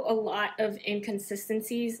still a lot of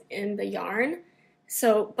inconsistencies in the yarn.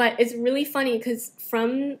 So, but it's really funny because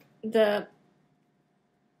from the,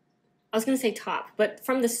 I was going to say top, but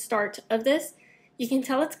from the start of this, you can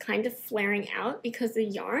tell it's kind of flaring out because the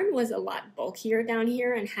yarn was a lot bulkier down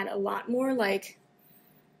here and had a lot more like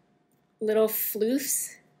little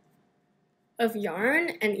floofs of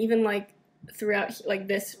yarn, and even like throughout like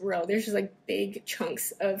this row, there's just like big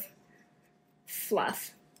chunks of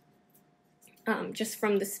fluff just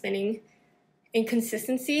from the spinning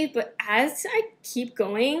inconsistency. But as I keep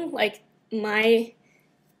going, like my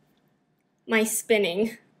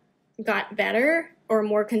spinning got better or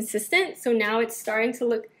more consistent, so now it's starting to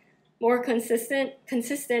look more consistent in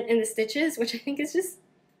the stitches, which I think is just,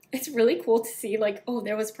 it's really cool to see, like, oh,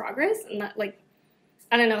 there was progress. And that, like,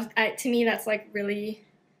 I don't know, to me that's like really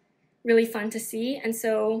fun to see. And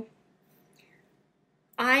so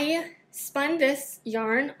I spun this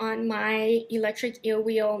yarn on my electric eel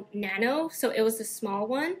wheel nano, so it was a small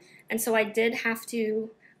one, and so I did have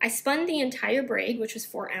to, I spun the entire braid, which was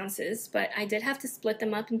 4 ounces, but I did have to split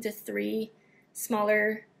them up into 3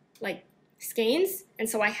 smaller like skeins, and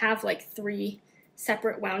so I have like 3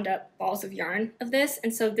 separate wound up balls of yarn of this.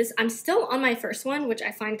 And so this, I'm still on my first one, which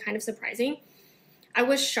I find kind of surprising. I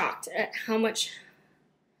was shocked at how much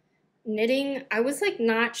knitting, I was like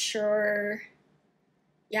not sure,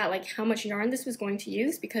 yeah, like how much yarn this was going to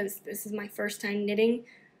use because this is my first time knitting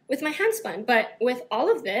with my hand spun. But with all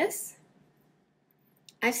of this,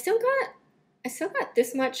 I still got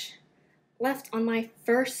this much left on my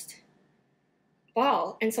first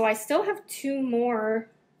ball, and so I still have 2 more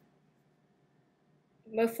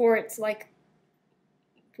before it's like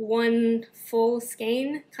 1 full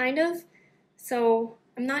skein kind of. So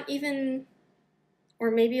I'm not even,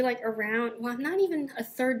 or maybe like around, well, I'm not even a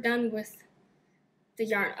third done with the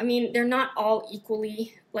yarn. I mean, they're not all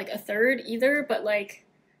equally like a third either, but like,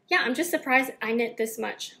 yeah, I'm just surprised I knit this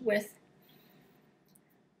much with,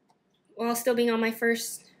 while still being on my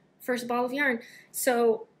first ball of yarn.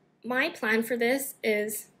 So my plan for this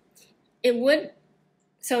is, it would,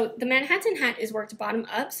 so the Manhattan hat is worked bottom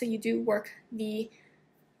up, so you do work the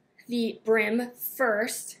brim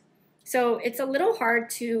first. So it's a little hard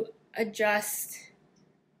to adjust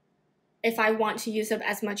if I want to use up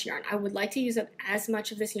as much yarn. I would like to use up as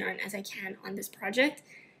much of this yarn as I can on this project.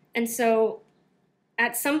 And so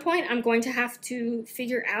at some point I'm going to have to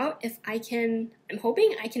figure out if I can, I'm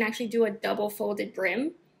hoping I can actually do a double folded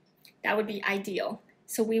brim. That would be ideal.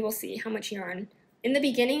 So we will see how much yarn. In the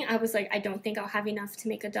beginning I was like, I don't think I'll have enough to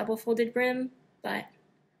make a double folded brim, but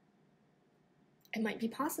it might be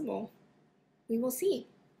possible. We will see.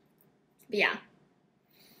 But yeah,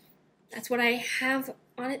 that's what I have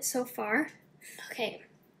on it so far. Okay,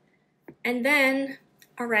 and then,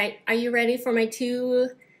 all right, are you ready for my 2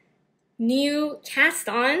 new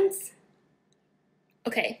cast-ons?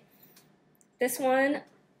 Okay, this one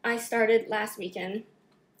I started last weekend.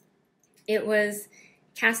 It was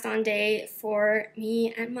cast-on day for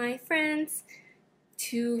me and my friends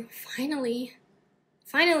to finally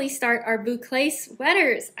start our boucle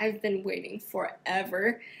sweaters. I've been waiting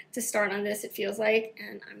forever to start on this, it feels like,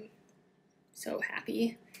 and I'm so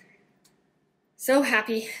happy. So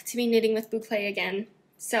happy to be knitting with boucle again.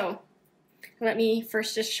 So let me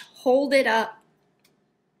first just hold it up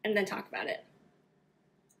and then talk about it.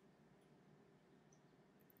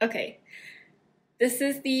 Okay, this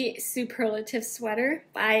is the Superlative Sweater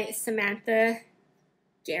by Samantha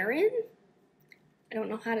Guerin. I don't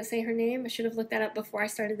know how to say her name. I should have looked that up before I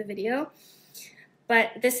started the video.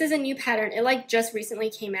 But this is a new pattern. It like just recently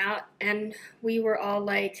came out, and we were all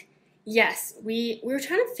like, yes, we were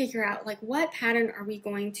trying to figure out like what pattern are we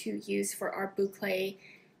going to use for our boucle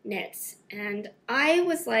knits. And I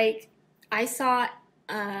was like, I saw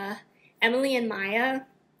Emily and Maya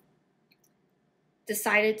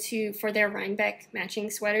decided to, for their Rhinebeck matching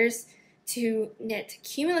sweaters, to knit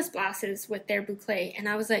cumulus blouses with their boucle, and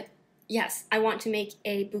I was like, yes, I want to make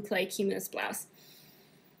a boucle cumulus blouse.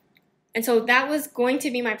 And so that was going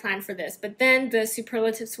to be my plan for this, but then the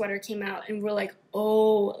Superlative Sweater came out and we're like,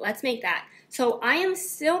 oh, let's make that. So I am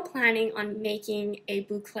still planning on making a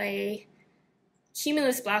boucle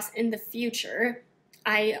cumulus blouse in the future.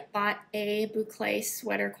 I bought a boucle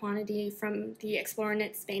sweater quantity from the Explore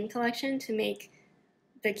Knit Spain collection to make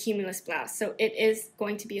the cumulus blouse, so it is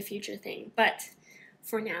going to be a future thing. But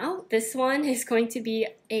for now, this one is going to be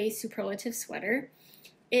a Superlative Sweater.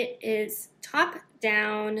 It is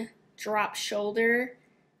top-down drop shoulder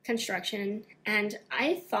construction, and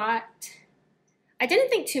I didn't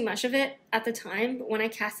think too much of it at the time, but when I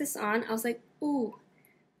cast this on, I was like, ooh,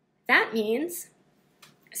 that means,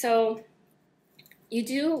 so you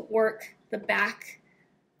do work the back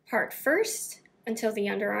part first until the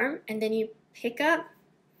underarm, and then you pick up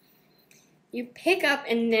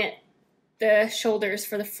and knit the shoulders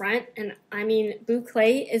for the front. And I mean,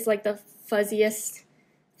 boucle is like the fuzziest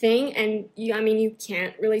thing, and you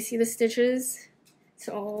can't really see the stitches.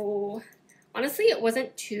 So honestly, it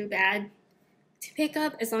wasn't too bad to pick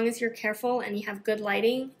up as long as you're careful and you have good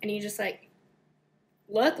lighting and you just like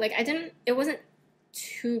look. Like it wasn't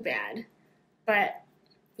too bad. But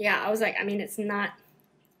yeah, I was like, I mean, it's not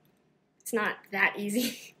that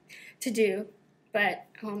easy to do, but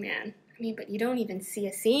oh man. I mean, but you don't even see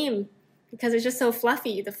a seam because it's just so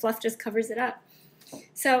fluffy. The fluff just covers it up.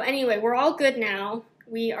 So anyway, we're all good now.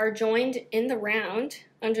 We are joined in the round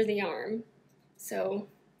under the arm. So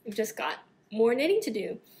we've just got more knitting to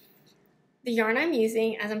do. The yarn I'm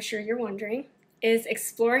using, as I'm sure you're wondering, is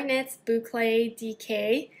Explore Knits Boucle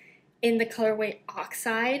DK in the colorway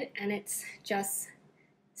Oxide, and it's just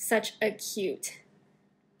such a cute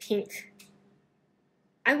pink.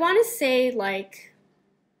 I want to say like,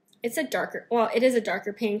 it's a darker, well, it is a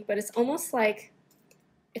darker pink, but it's almost like,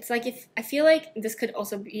 it's like if, I feel like this could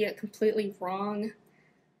also be a completely wrong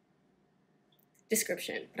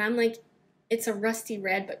description, but I'm like, it's a rusty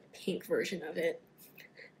red but pink version of it.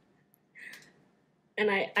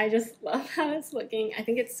 And I just love how it's looking. I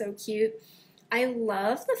think it's so cute. I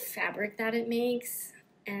love the fabric that it makes,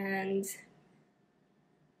 and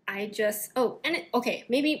I just, oh, and it, okay,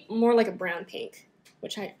 maybe more like a brown pink,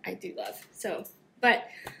 which I do love. So, but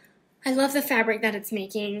I love the fabric that it's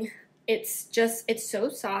making. It's so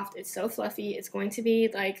soft, it's so fluffy. It's going to be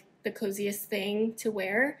like the coziest thing to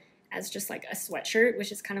wear as just like a sweatshirt,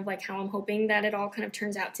 which is kind of like how I'm hoping that it all kind of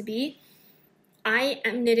turns out to be. I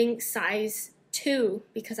am knitting size 2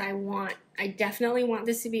 because I definitely want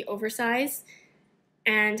this to be oversized.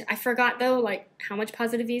 And I forgot though, like how much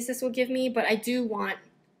positive ease this will give me, but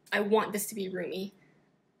I want this to be roomy,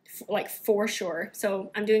 like for sure. So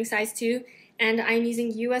I'm doing size 2. And I'm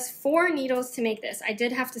using US 4 needles to make this. I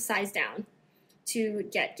did have to size down to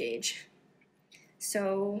get gauge.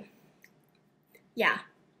 So yeah,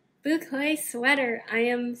 boucle sweater. I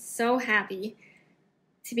am so happy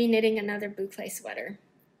to be knitting another boucle sweater.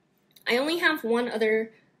 I only have one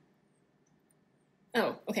other,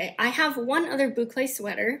 I have one other boucle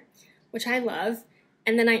sweater, which I love.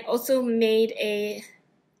 And then I also made a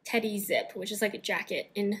teddy zip, which is like a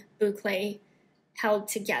jacket in boucle held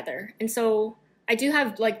together. And so I do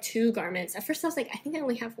have like 2 garments. At first I was like, I think I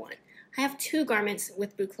only have 1. I have 2 garments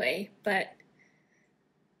with boucle, but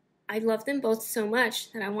I love them both so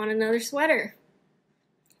much that I want another sweater.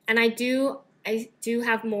 And I do I do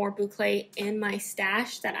have more boucle in my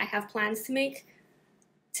stash that I have plans to make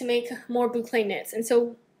more boucle knits. And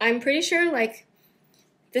so I'm pretty sure like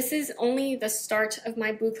this is only the start of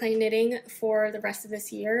my boucle knitting for the rest of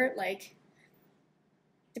this year. Like,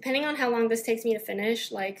 depending on how long this takes me to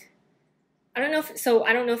finish, like, I don't know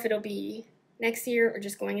if it'll be next year or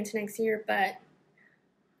just going into next year, but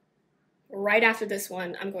right after this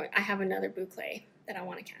one, I have another boucle that I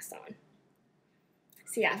want to cast on.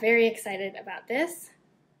 So yeah, very excited about this.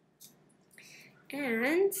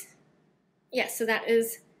 And yeah, so that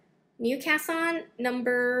is new cast on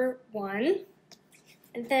number 1.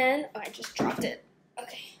 And then, oh, I just dropped it.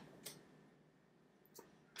 Okay.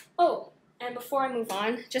 Oh, and before I move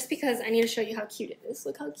on, just because I need to show you how cute it is.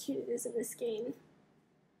 Look how cute it is in this game.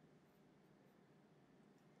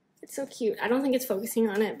 It's so cute. I don't think it's focusing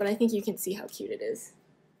on it, but I think you can see how cute it is.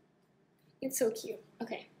 It's so cute.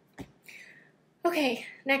 Okay. Okay,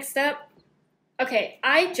 next up. Okay,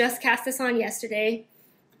 I just cast this on yesterday,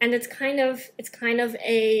 and it's kind of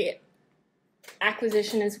a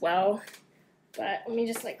acquisition as well. But let me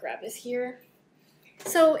just like grab this here.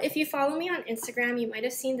 So if you follow me on Instagram, you might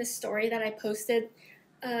have seen this story that I posted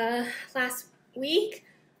last week.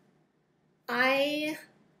 I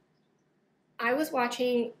was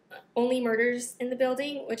watching Only Murders in the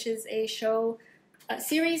Building, which is a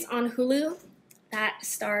series on Hulu that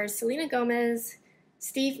stars Selena Gomez,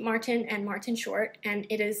 Steve Martin, and Martin Short, and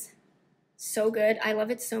it is so good. I love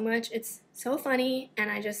it so much. It's so funny,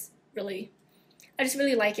 and I just really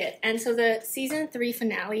like it. And so the season 3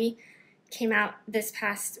 finale came out this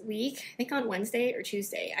past week, I think on Wednesday or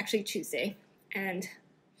Tuesday, actually Tuesday, and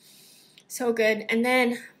so good. And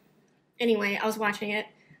then, anyway, I was watching it,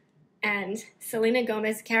 and Selena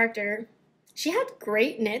Gomez's character, she had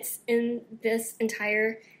great knits in this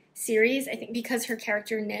entire series, I think because her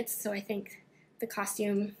character knits, so I think the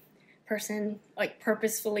costume person like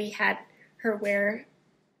purposefully had her wear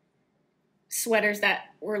sweaters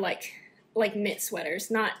that were like knit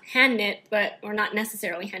sweaters, not hand knit, or not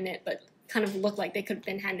necessarily hand knit, but kind of looked like they could have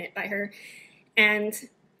been hand knit by her. And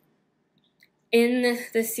in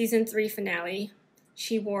the season 3 finale,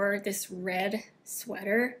 she wore this red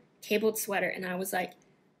sweater, cabled sweater, and I was like,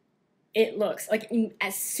 it looks like,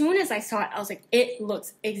 as soon as I saw it, I was like, it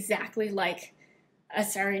looks exactly like a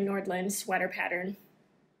Sari Nordland sweater pattern.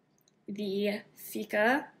 The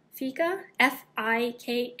Fika,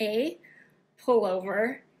 F-I-K-A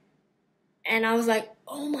pullover. And I was like,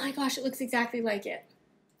 oh my gosh, it looks exactly like it.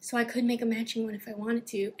 So I could make a matching one if I wanted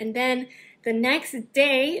to. And then the next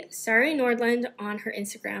day, Sari Nordland on her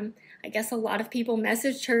Instagram, I guess a lot of people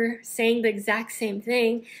messaged her saying the exact same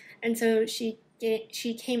thing. And so she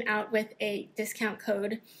came out with a discount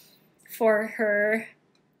code for her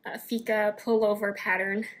Fika pullover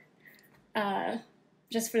pattern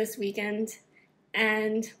just for this weekend.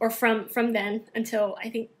 Or from then until I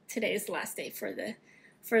think today is the last day for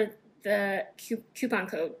the coupon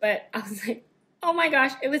code. But I was like, oh my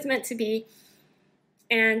gosh, it was meant to be.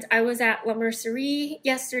 And I was at La Mercerie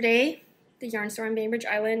yesterday, the yarn store on Bainbridge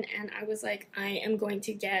Island, and I was like, I am going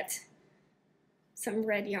to get some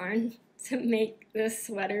red yarn to make this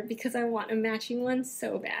sweater because I want a matching one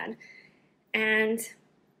so bad. And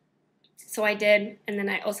so I did, and then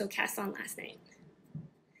I also cast on last night.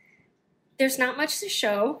 There's not much to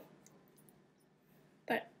show,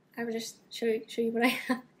 but I will just show you what I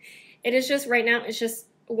have. It is just, right now, it's just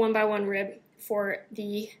a 1x1 rib for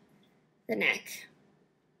the neck.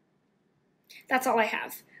 That's all I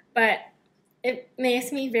have. But it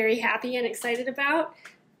makes me very happy and excited about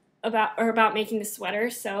making the sweater.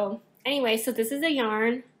 So anyway, so this is a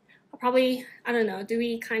yarn. I'll probably, I don't know,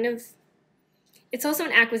 it's also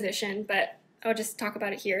an acquisition, but I'll just talk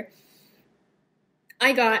about it here.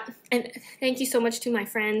 I got, and thank you so much to my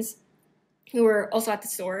friends who were also at the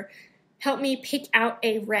store, helped me pick out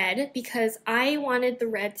a red because I wanted the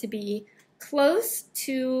red to be close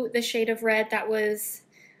to the shade of red that was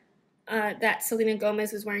that Selena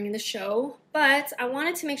Gomez was wearing in the show, but I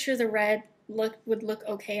wanted to make sure the red would look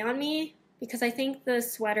okay on me because I think the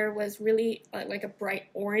sweater was really like a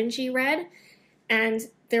bright orangey red, and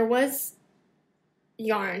there was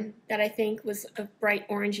yarn that I think was a bright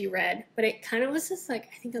orangey red, but it kind of was just like,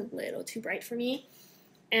 I think, a little too bright for me.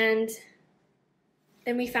 And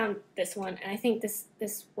then we found this one, and I think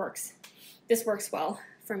this works well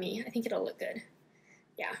for me. I think it'll look good.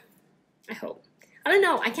 Yeah, I hope. I don't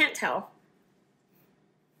know, I can't tell,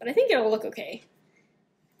 but I think it'll look okay.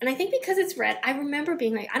 And I think because it's red, I remember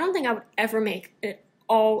being like, I don't think I would ever make an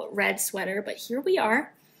all red sweater, but here we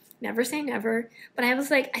are. Never say never. But I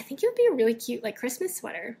was like, I think it would be a really cute like Christmas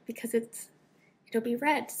sweater because it'll be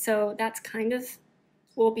red. So that's kind of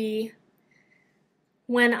will be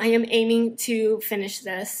when I am aiming to finish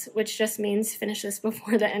this, which just means finish this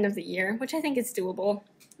before the end of the year, which I think is doable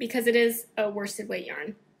because it is a worsted weight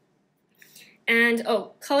yarn. And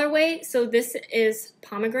oh, colorway, so this is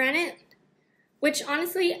pomegranate, which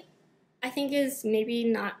honestly I think is maybe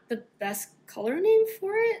not the best color name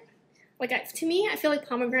for it. Like, to me, I feel like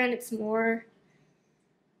pomegranate's more,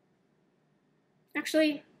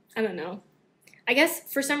 actually, I don't know. I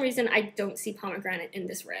guess for some reason I don't see pomegranate in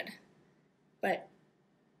this red, but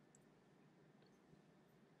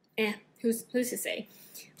who's to say?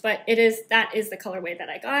 But that is the colorway that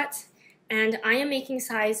I got. And I am making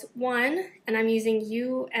size 1, and I'm using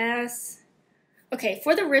US, okay,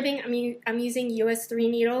 for the ribbing, I'm using US 3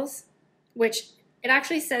 needles, which it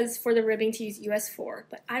actually says for the ribbing to use US 4,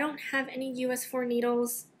 but I don't have any US 4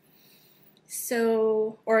 needles,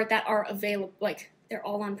 so, or that are available, like, they're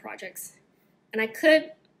all on projects. And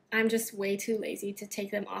I'm just way too lazy to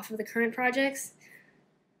take them off of the current projects.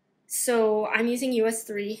 So I'm using US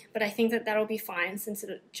 3, but I think that that'll be fine since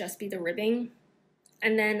it'll just be the ribbing.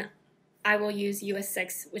 And then I will use US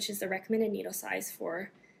 6, which is the recommended needle size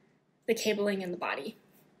for the cabling and the body.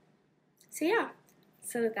 So yeah,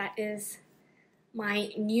 so that is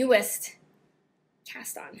my newest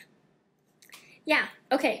cast on. Yeah,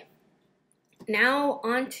 okay. Now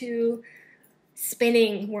on to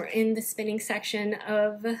spinning. We're in the spinning section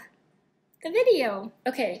of the video.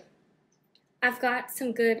 Okay, I've got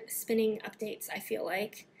some good spinning updates, I feel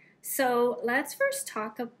like. So let's first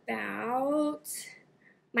talk about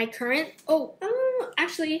my current,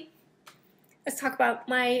 actually, let's talk about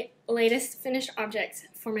my latest finished object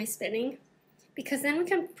for my spinning, because then we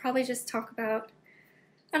can probably just talk about,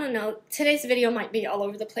 I don't know, today's video might be all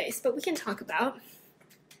over the place, but we can talk about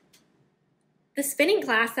the spinning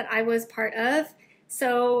class that I was part of.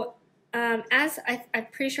 So as I'm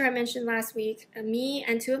pretty sure I mentioned last week, me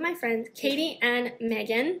and 2 of my friends, Katie and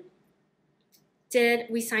Megan,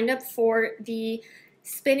 we signed up for the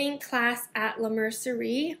spinning class at La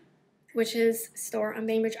Mercerie, which is a store on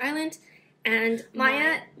Bainbridge Island, and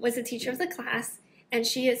Maya was the teacher of the class, and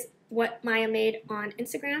she is what Maya made on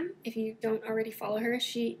Instagram. If you don't already follow her,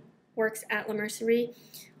 she works at La Mercerie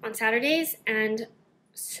on Saturdays, and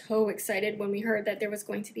so excited when we heard that there was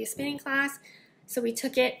going to be a spinning class. So we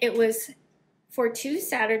took it. It was for 2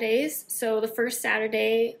 Saturdays. So the first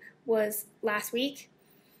Saturday was last week,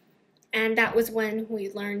 and that was when we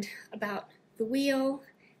learned about the wheel.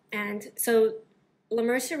 And so La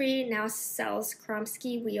Mercerie now sells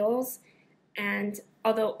Kromsky wheels, and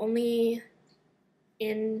although only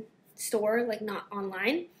in store, like not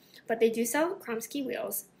online, but they do sell Kromsky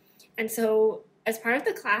wheels. And so as part of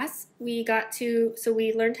the class, we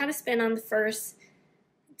learned how to spin on the first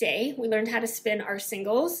day. We learned how to spin our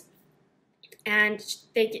singles, and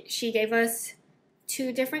she gave us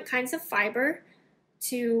 2 different kinds of fiber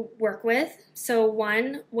to work with. So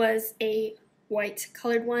one was a white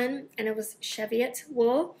colored one, and it was Cheviot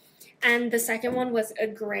wool, and the second one was a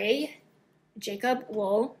gray Jacob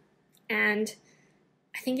wool. And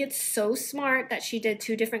I think it's so smart that she did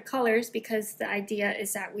 2 different colors, because the idea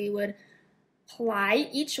is that we would ply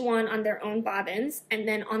each one on their own bobbins, and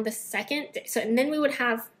then on the second day, and then we would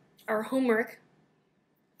have our homework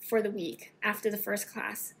for the week after the first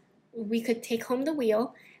class. We could take home the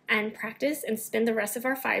wheel and practice and spin the rest of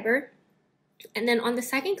our fiber. And then on the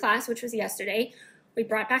second class, which was yesterday, we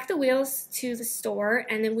brought back the wheels to the store,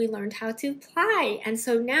 and then we learned how to ply. And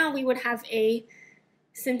so now we would have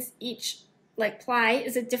since each ply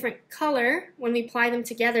is a different color, when we ply them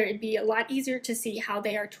together, it'd be a lot easier to see how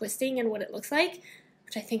they are twisting and what it looks like,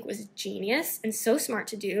 which I think was genius and so smart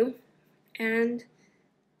to do. And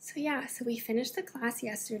so yeah, so we finished the class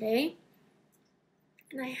yesterday,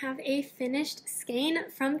 and I have a finished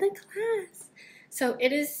skein from the class. So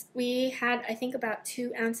we had, I think, about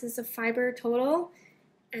 2 ounces of fiber total,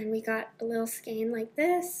 and we got a little skein like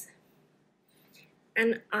this.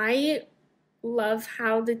 And I love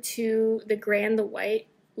how the gray and the white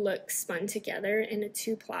look spun together in a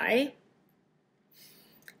 2-ply.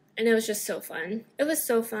 And it was just so fun. It was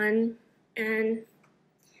so fun. And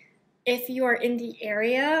if you are in the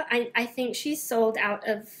area, I think she's sold out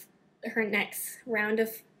of her next round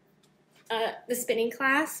of the spinning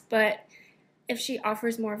class, but if she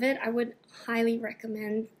offers more of it, I would highly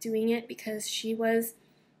recommend doing it, because she was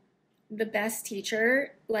the best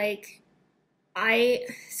teacher.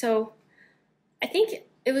 I think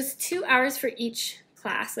it was 2 hours for each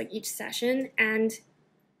class, each session, and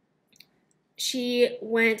she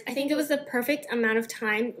went, I think it was the perfect amount of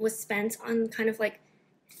time was spent on kind of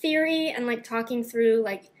theory and talking through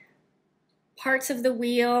parts of the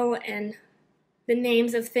wheel and the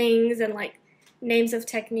names of things and names of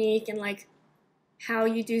technique and how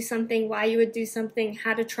you do something, why you would do something,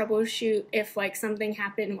 how to troubleshoot if like something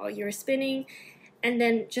happened while you were spinning, and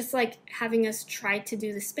then just like having us try to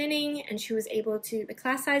do the spinning. And she was able to, the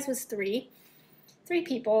class size was three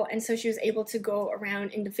people, and so she was able to go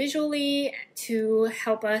around individually to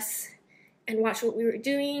help us and watch what we were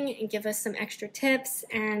doing and give us some extra tips.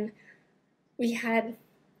 And we had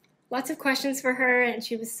lots of questions for her, and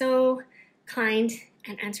she was so kind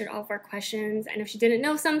and answered all of our questions. And if she didn't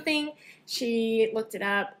know something, she looked it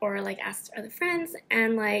up or like asked other friends.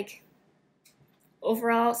 And like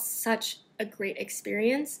overall, such a great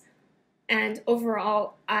experience. And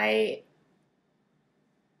overall, I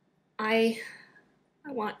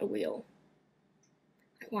want a wheel.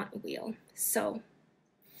 I want a wheel. So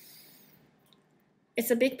it's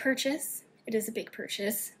a big purchase. It is a big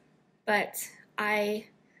purchase, but I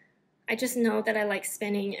just know that I like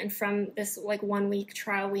spinning, and from this like 1 week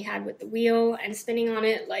trial we had with the wheel and spinning on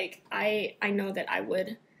it, like I know that I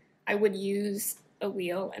would use a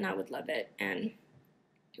wheel and I would love it. And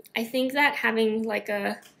I think that having like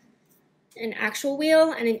an actual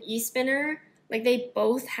wheel and an e-spinner, like they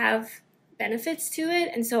both have benefits to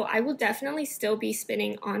it, and so I will definitely still be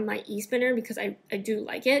spinning on my e-spinner because I do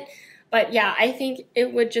like it. But yeah, I think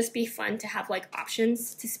it would just be fun to have like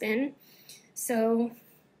options to spin. So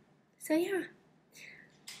yeah,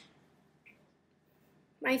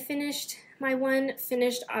 my one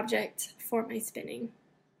finished object for my spinning.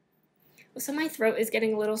 So my throat is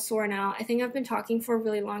getting a little sore now. I think I've been talking for a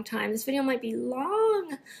really long time. This video might be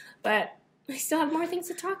long, but I still have more things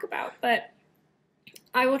to talk about. But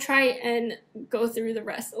I will try and go through the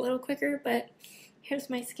rest a little quicker. But here's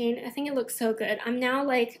my skein. I think it looks so good. I'm now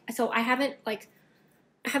like, so I haven't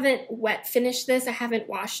wet finished this. I haven't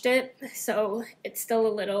washed it, so it's still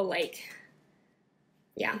a little like,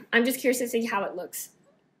 yeah, I'm just curious to see how it looks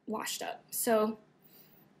washed up. So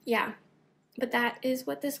yeah, but that is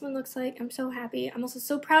what this one looks like. I'm so happy. I'm also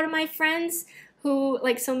so proud of my friends who,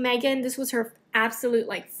 like, so Megan, this was her absolute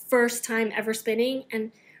like first time ever spinning,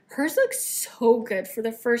 and hers looks so good for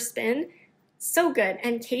the first spin. So good.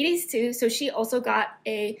 And Katie's too. So she also got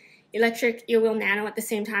a electric eel wheel nano at the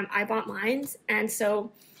same time I bought mine. And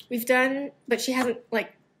so we've done, but she hasn't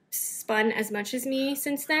like spun as much as me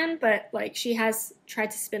since then, but like she has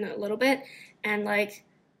tried to spin it a little bit. And like,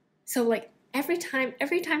 so like every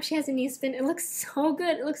time she has a knee spin, it looks so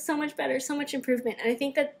good. It looks so much better, so much improvement. And I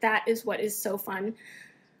think that that is what is so fun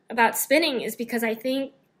about spinning, is because I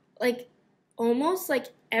think like almost like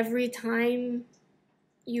every time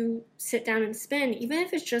you sit down and spin, even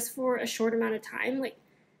if it's just for a short amount of time, like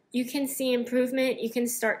you can see improvement. You can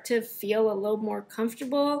start to feel a little more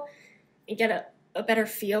comfortable and get a better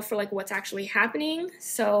feel for like what's actually happening.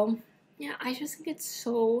 So yeah, I just think it's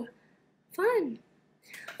so fun.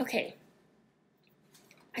 Okay,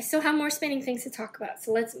 I still have more spinning things to talk about,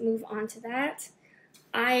 so let's move on to that.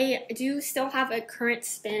 I do still have a current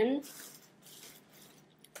spin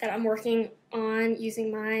that I'm working on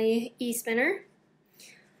using my e-spinner.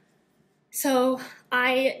 So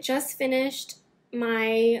I just finished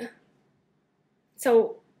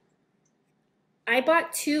so I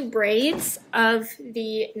bought 2 braids of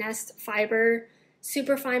the Nest Fiber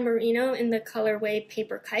Superfine Merino in the colorway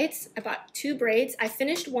Paper Kites. I bought 2 braids. I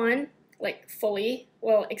finished one like fully,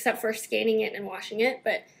 well, except for scanning it and washing it,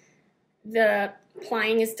 but the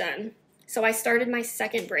plying is done. So I started my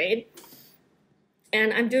second braid,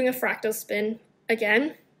 and I'm doing a fractal spin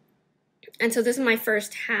again. And so this is my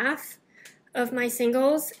first half of my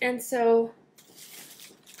singles, and so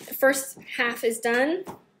the first half is done,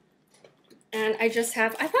 and I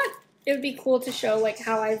thought it would be cool to show like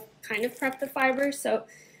how I've kind of prepped the fibers. So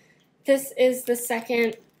this is the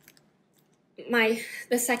second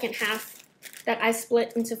half that I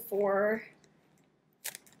split into 4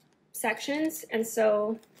 sections. And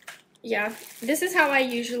so yeah, this is how I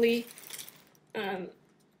usually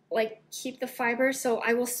like keep the fibers. So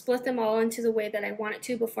I will split them all into the way that I want it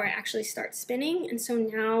to before I actually start spinning. And so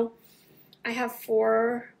now I have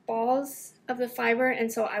 4 balls of the fiber,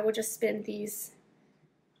 and so I will just spin these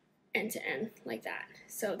end to end like that.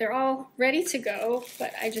 So they're all ready to go,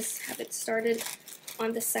 but I just have it started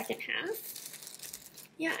on the second half.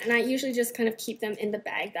 Yeah, and I usually just kind of keep them in the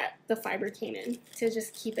bag that the fiber came in to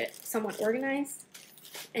just keep it somewhat organized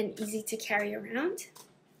and easy to carry around.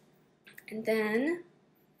 And then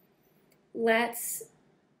let's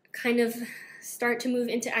kind of start to move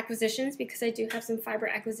into acquisitions, because I do have some fiber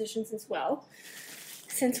acquisitions as well.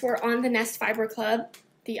 Since we're on the Nest Fiber Club,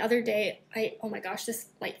 the other day, oh my gosh, this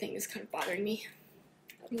light thing is kind of bothering me.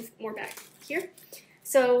 I'll move more back here.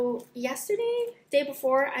 So yesterday, day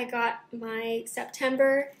before, I got my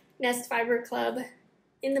September Nest Fiber Club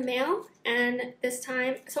in the mail, and this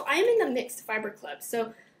time, so I'm in the mixed fiber club,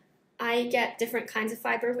 so I get different kinds of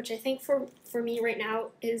fiber, which I think for me right now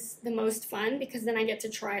is the most fun, because then I get to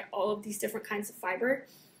try all of these different kinds of fiber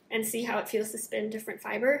and see how it feels to spin different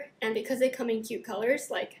fiber. And because they come in cute colors,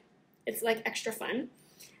 like it's like extra fun.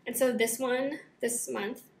 And so this one, this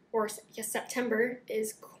month, or yes, September,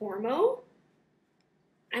 is Cormo.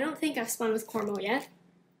 I don't think I've spun with Cormo yet.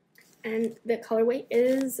 And the colorway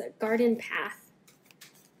is Garden Path.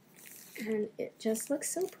 And it just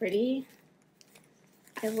looks so pretty.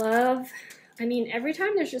 I mean, every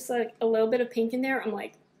time there's just like a little bit of pink in there, I'm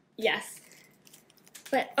like, yes.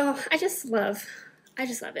 But oh, I just love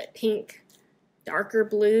it. Pink, darker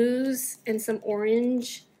blues, and some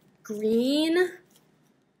orange, green.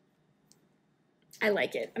 I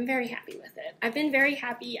like it. I'm very happy with it. I've been very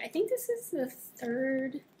happy. I think this is the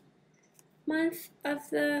 3rd month of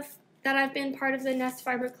that I've been part of the Nest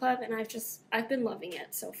Fiber Club, and I've been loving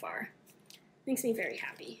it so far. Makes me very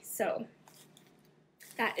happy. So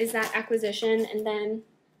that is that acquisition. And then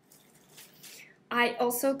I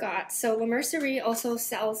also got, so La Mercerie also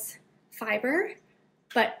sells fiber,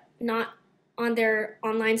 but not on their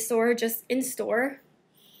online store, just in store.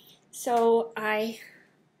 So I've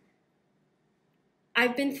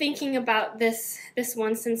been thinking about this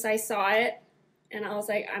one since I saw it, and I was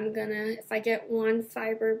like, if I get one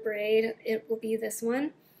fiber braid, it will be this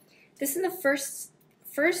one. This is the first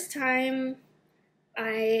time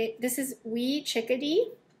this is Wee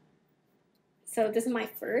Chickadee. So this is my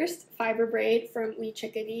first fiber braid from Wee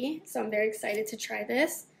Chickadee, so I'm very excited to try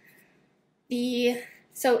this.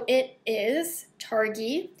 So it is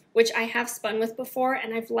Targhee, which I have spun with before,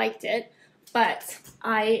 and I've liked it, but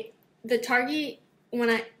the Targhee,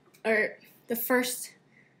 the first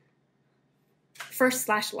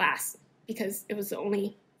 / last, because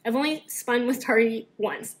I've only spun with Targhee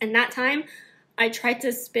once, and that time I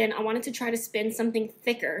wanted to try to spin something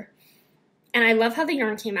thicker, and I love how the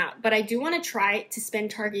yarn came out, but I do want to try to spin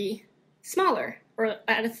Targhee smaller or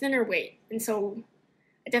at a thinner weight, and so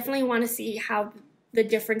I definitely want to see how the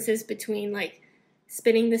differences between like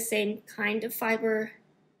spinning the same kind of fiber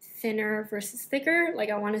thinner versus thicker, like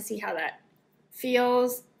I want to see how that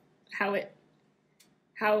feels, how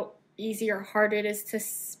easy or hard it is to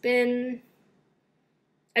spin.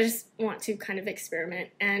 I just want to kind of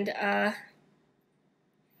experiment. And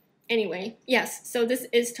anyway, yes, so this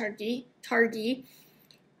is Targhee,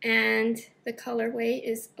 and the colorway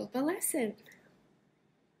is Opalescent.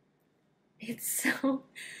 It's so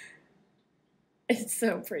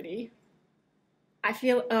pretty.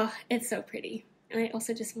 It's so pretty. And I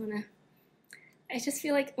also just I just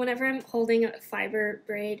feel like whenever I'm holding a fiber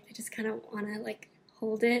braid, I just kind of want to like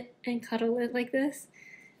hold it and cuddle it like this.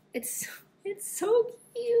 It's so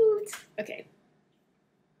cute. Okay.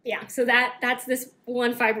 Yeah, so that's this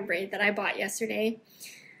one fiber braid that I bought yesterday.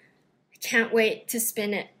 I can't wait to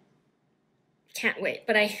spin it. Can't wait,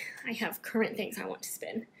 but I have current things I want to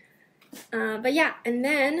spin. But yeah, and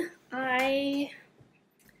then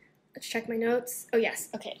let's check my notes. Oh yes,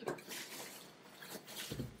 okay.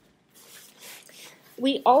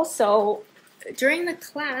 We also, during the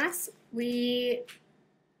class,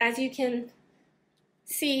 as you can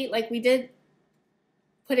see, like we did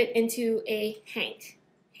put it into a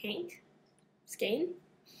skein.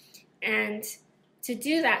 And to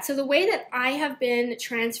do that, so the way that I have been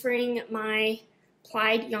transferring my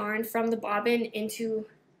plied yarn from the bobbin into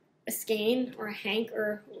a skein or a hank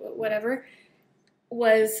or whatever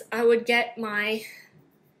was I would get my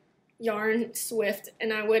yarn swift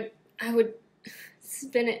and I would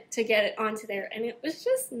spin it to get it onto there, and it was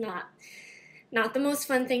just not the most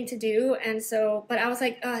fun thing to do. And so, but I was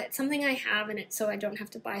like, it's something I have in it, so I don't have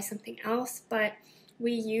to buy something else. But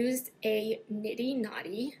we used a Nitty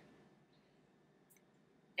Knotty,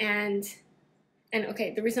 and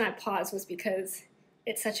okay, the reason I paused was because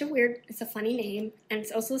it's a funny name, and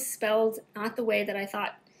it's also spelled not the way that I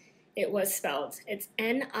thought it was spelled. It's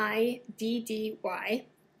Niddy Noddy,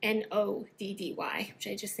 which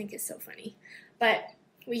I just think is so funny. But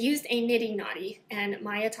we used a Nitty Knotty, and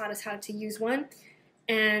Maya taught us how to use one,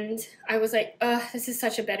 and I was like, this is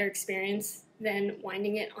such a better experience than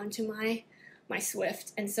winding it onto my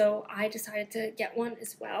Swift, and so I decided to get one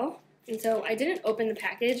as well. And so I didn't open the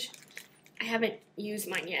package. I haven't used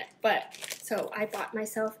mine yet, but so I bought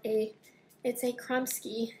myself it's a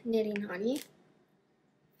Krumsky Nitty Knotty,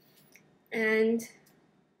 and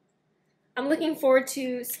I'm looking forward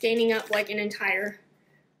to skeining up like an entire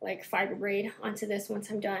like fiber braid onto this once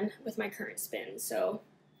I'm done with my current spin. So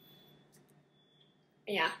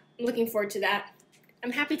yeah, I'm looking forward to that.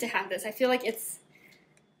 I'm happy to have this. I feel like it's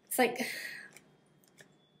like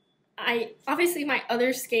obviously my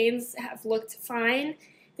other skeins have looked fine.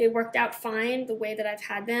 They worked out fine the way that I've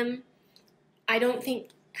had them. I don't think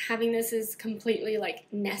having this is completely like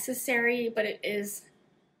necessary, but it is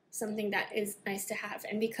something that is nice to have.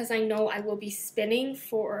 And because I know I will be spinning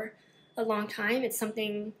for a long time,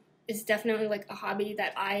 it's definitely like a hobby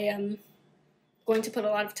that I am going to put a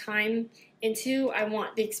lot of time into. I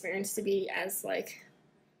want the experience to be as like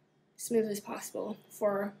smooth as possible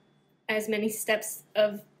for as many steps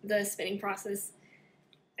of the spinning process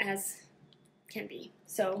as can be.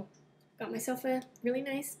 So got myself a really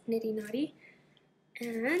nice nitty knotty.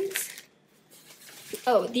 And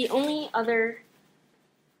oh, the only other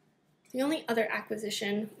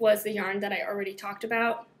acquisition was the yarn that I already talked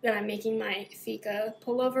about that I'm making my Fika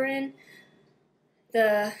pullover in,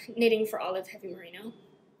 the Knitting for Olive Heavy Merino.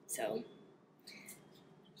 So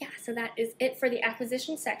yeah, so that is it for the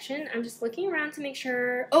acquisition section. I'm just looking around to make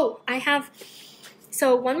sure. Oh,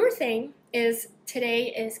 so one more thing is today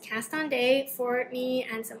is cast on day for me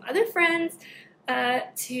and some other friends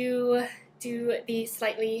to do the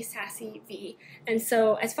Slightly Sassy V. And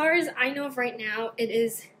so as far as I know of right now, it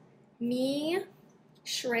is me,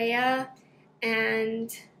 Shreya, and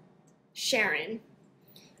Sharon.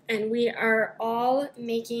 And we are all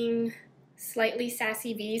making Slightly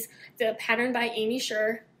Sassy V's, the pattern by Aimee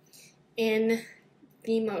Sher, in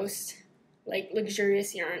the most like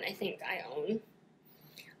luxurious yarn I think I own.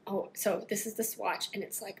 Oh, so this is the swatch, and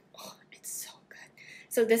it's like, oh, it's so good.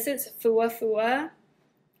 So this is Fua Fua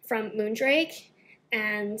from Moondrake,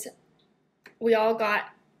 and we all got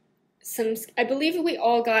I believe we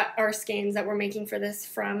all got our skeins that we're making for this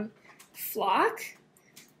from Flock.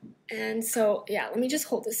 And so, yeah, let me just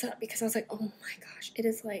hold this up because I was like, oh my gosh, it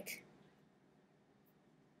is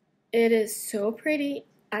so pretty.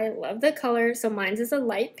 I love the color. So mine's is a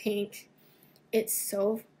light pink. It's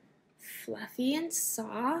so fluffy and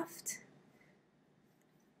soft.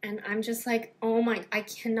 And I'm just like, oh my, I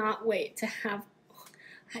cannot wait to have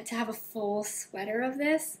a full sweater of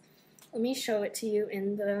this. Let me show it to you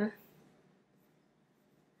in the,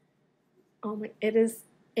 oh my, it is,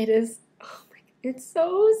 oh my, it's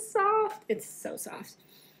so soft. It's so soft.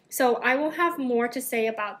 So I will have more to say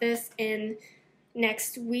about this in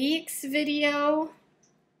next week's video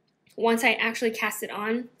once I actually cast it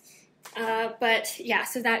on. But yeah,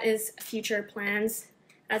 so that is future plans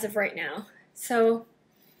as of right now. So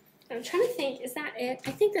I'm trying to think, is that it?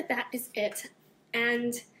 I think that is it.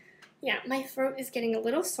 And yeah, my throat is getting a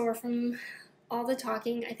little sore from all the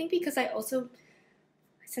talking. I think because I also,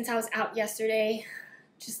 since I was out yesterday,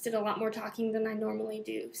 just did a lot more talking than I normally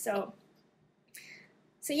do. So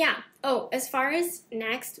yeah. Oh, as far as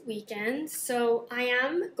next weekend, so I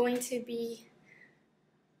am going to be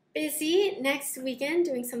busy next weekend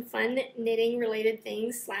doing some fun knitting related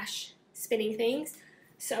things / spinning things.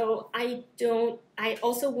 So I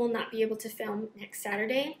also will not be able to film next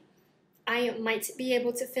Saturday. I might be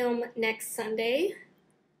able to film next Sunday.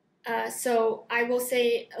 So I will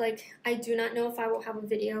say, like, I do not know if I will have a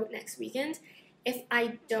video next weekend. If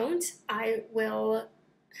I don't, I will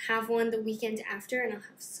have one the weekend after, and I'll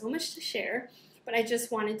have so much to share. But I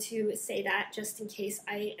just wanted to say that just in case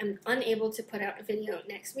I am unable to put out a video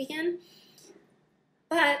next weekend.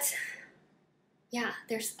 But yeah,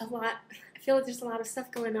 there's a lot. I feel like there's a lot of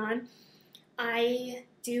stuff going on. I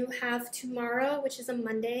do have tomorrow, which is a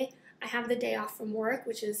Monday. I have the day off from work,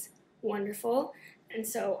 which is wonderful. And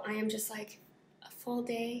so I am just like a full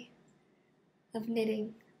day of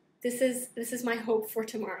knitting. This is my hope for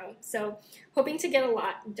tomorrow. So hoping to get a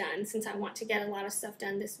lot done since I want to get a lot of stuff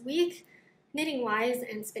done this week, knitting wise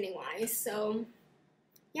and spinning wise. So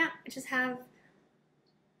yeah, I just have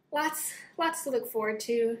lots to look forward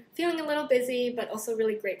to. Feeling a little busy, but also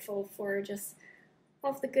really grateful for just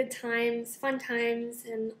all of the good times, fun times,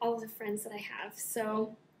 and all of the friends that I have.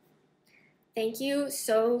 So thank you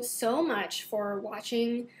so much for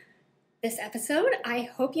watching this episode. I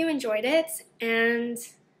hope you enjoyed it, and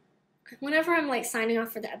whenever I'm like signing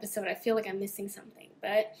off for the episode, I feel like I'm missing something,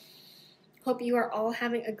 but hope you are all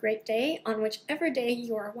having a great day on whichever day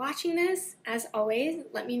you are watching this. As always,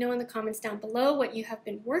 let me know in the comments down below what you have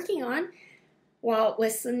been working on while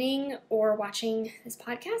listening or watching this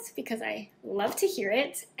podcast, because I love to hear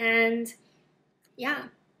it. And yeah,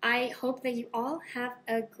 I hope that you all have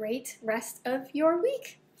a great rest of your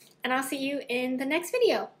week, and I'll see you in the next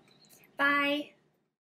video. Bye!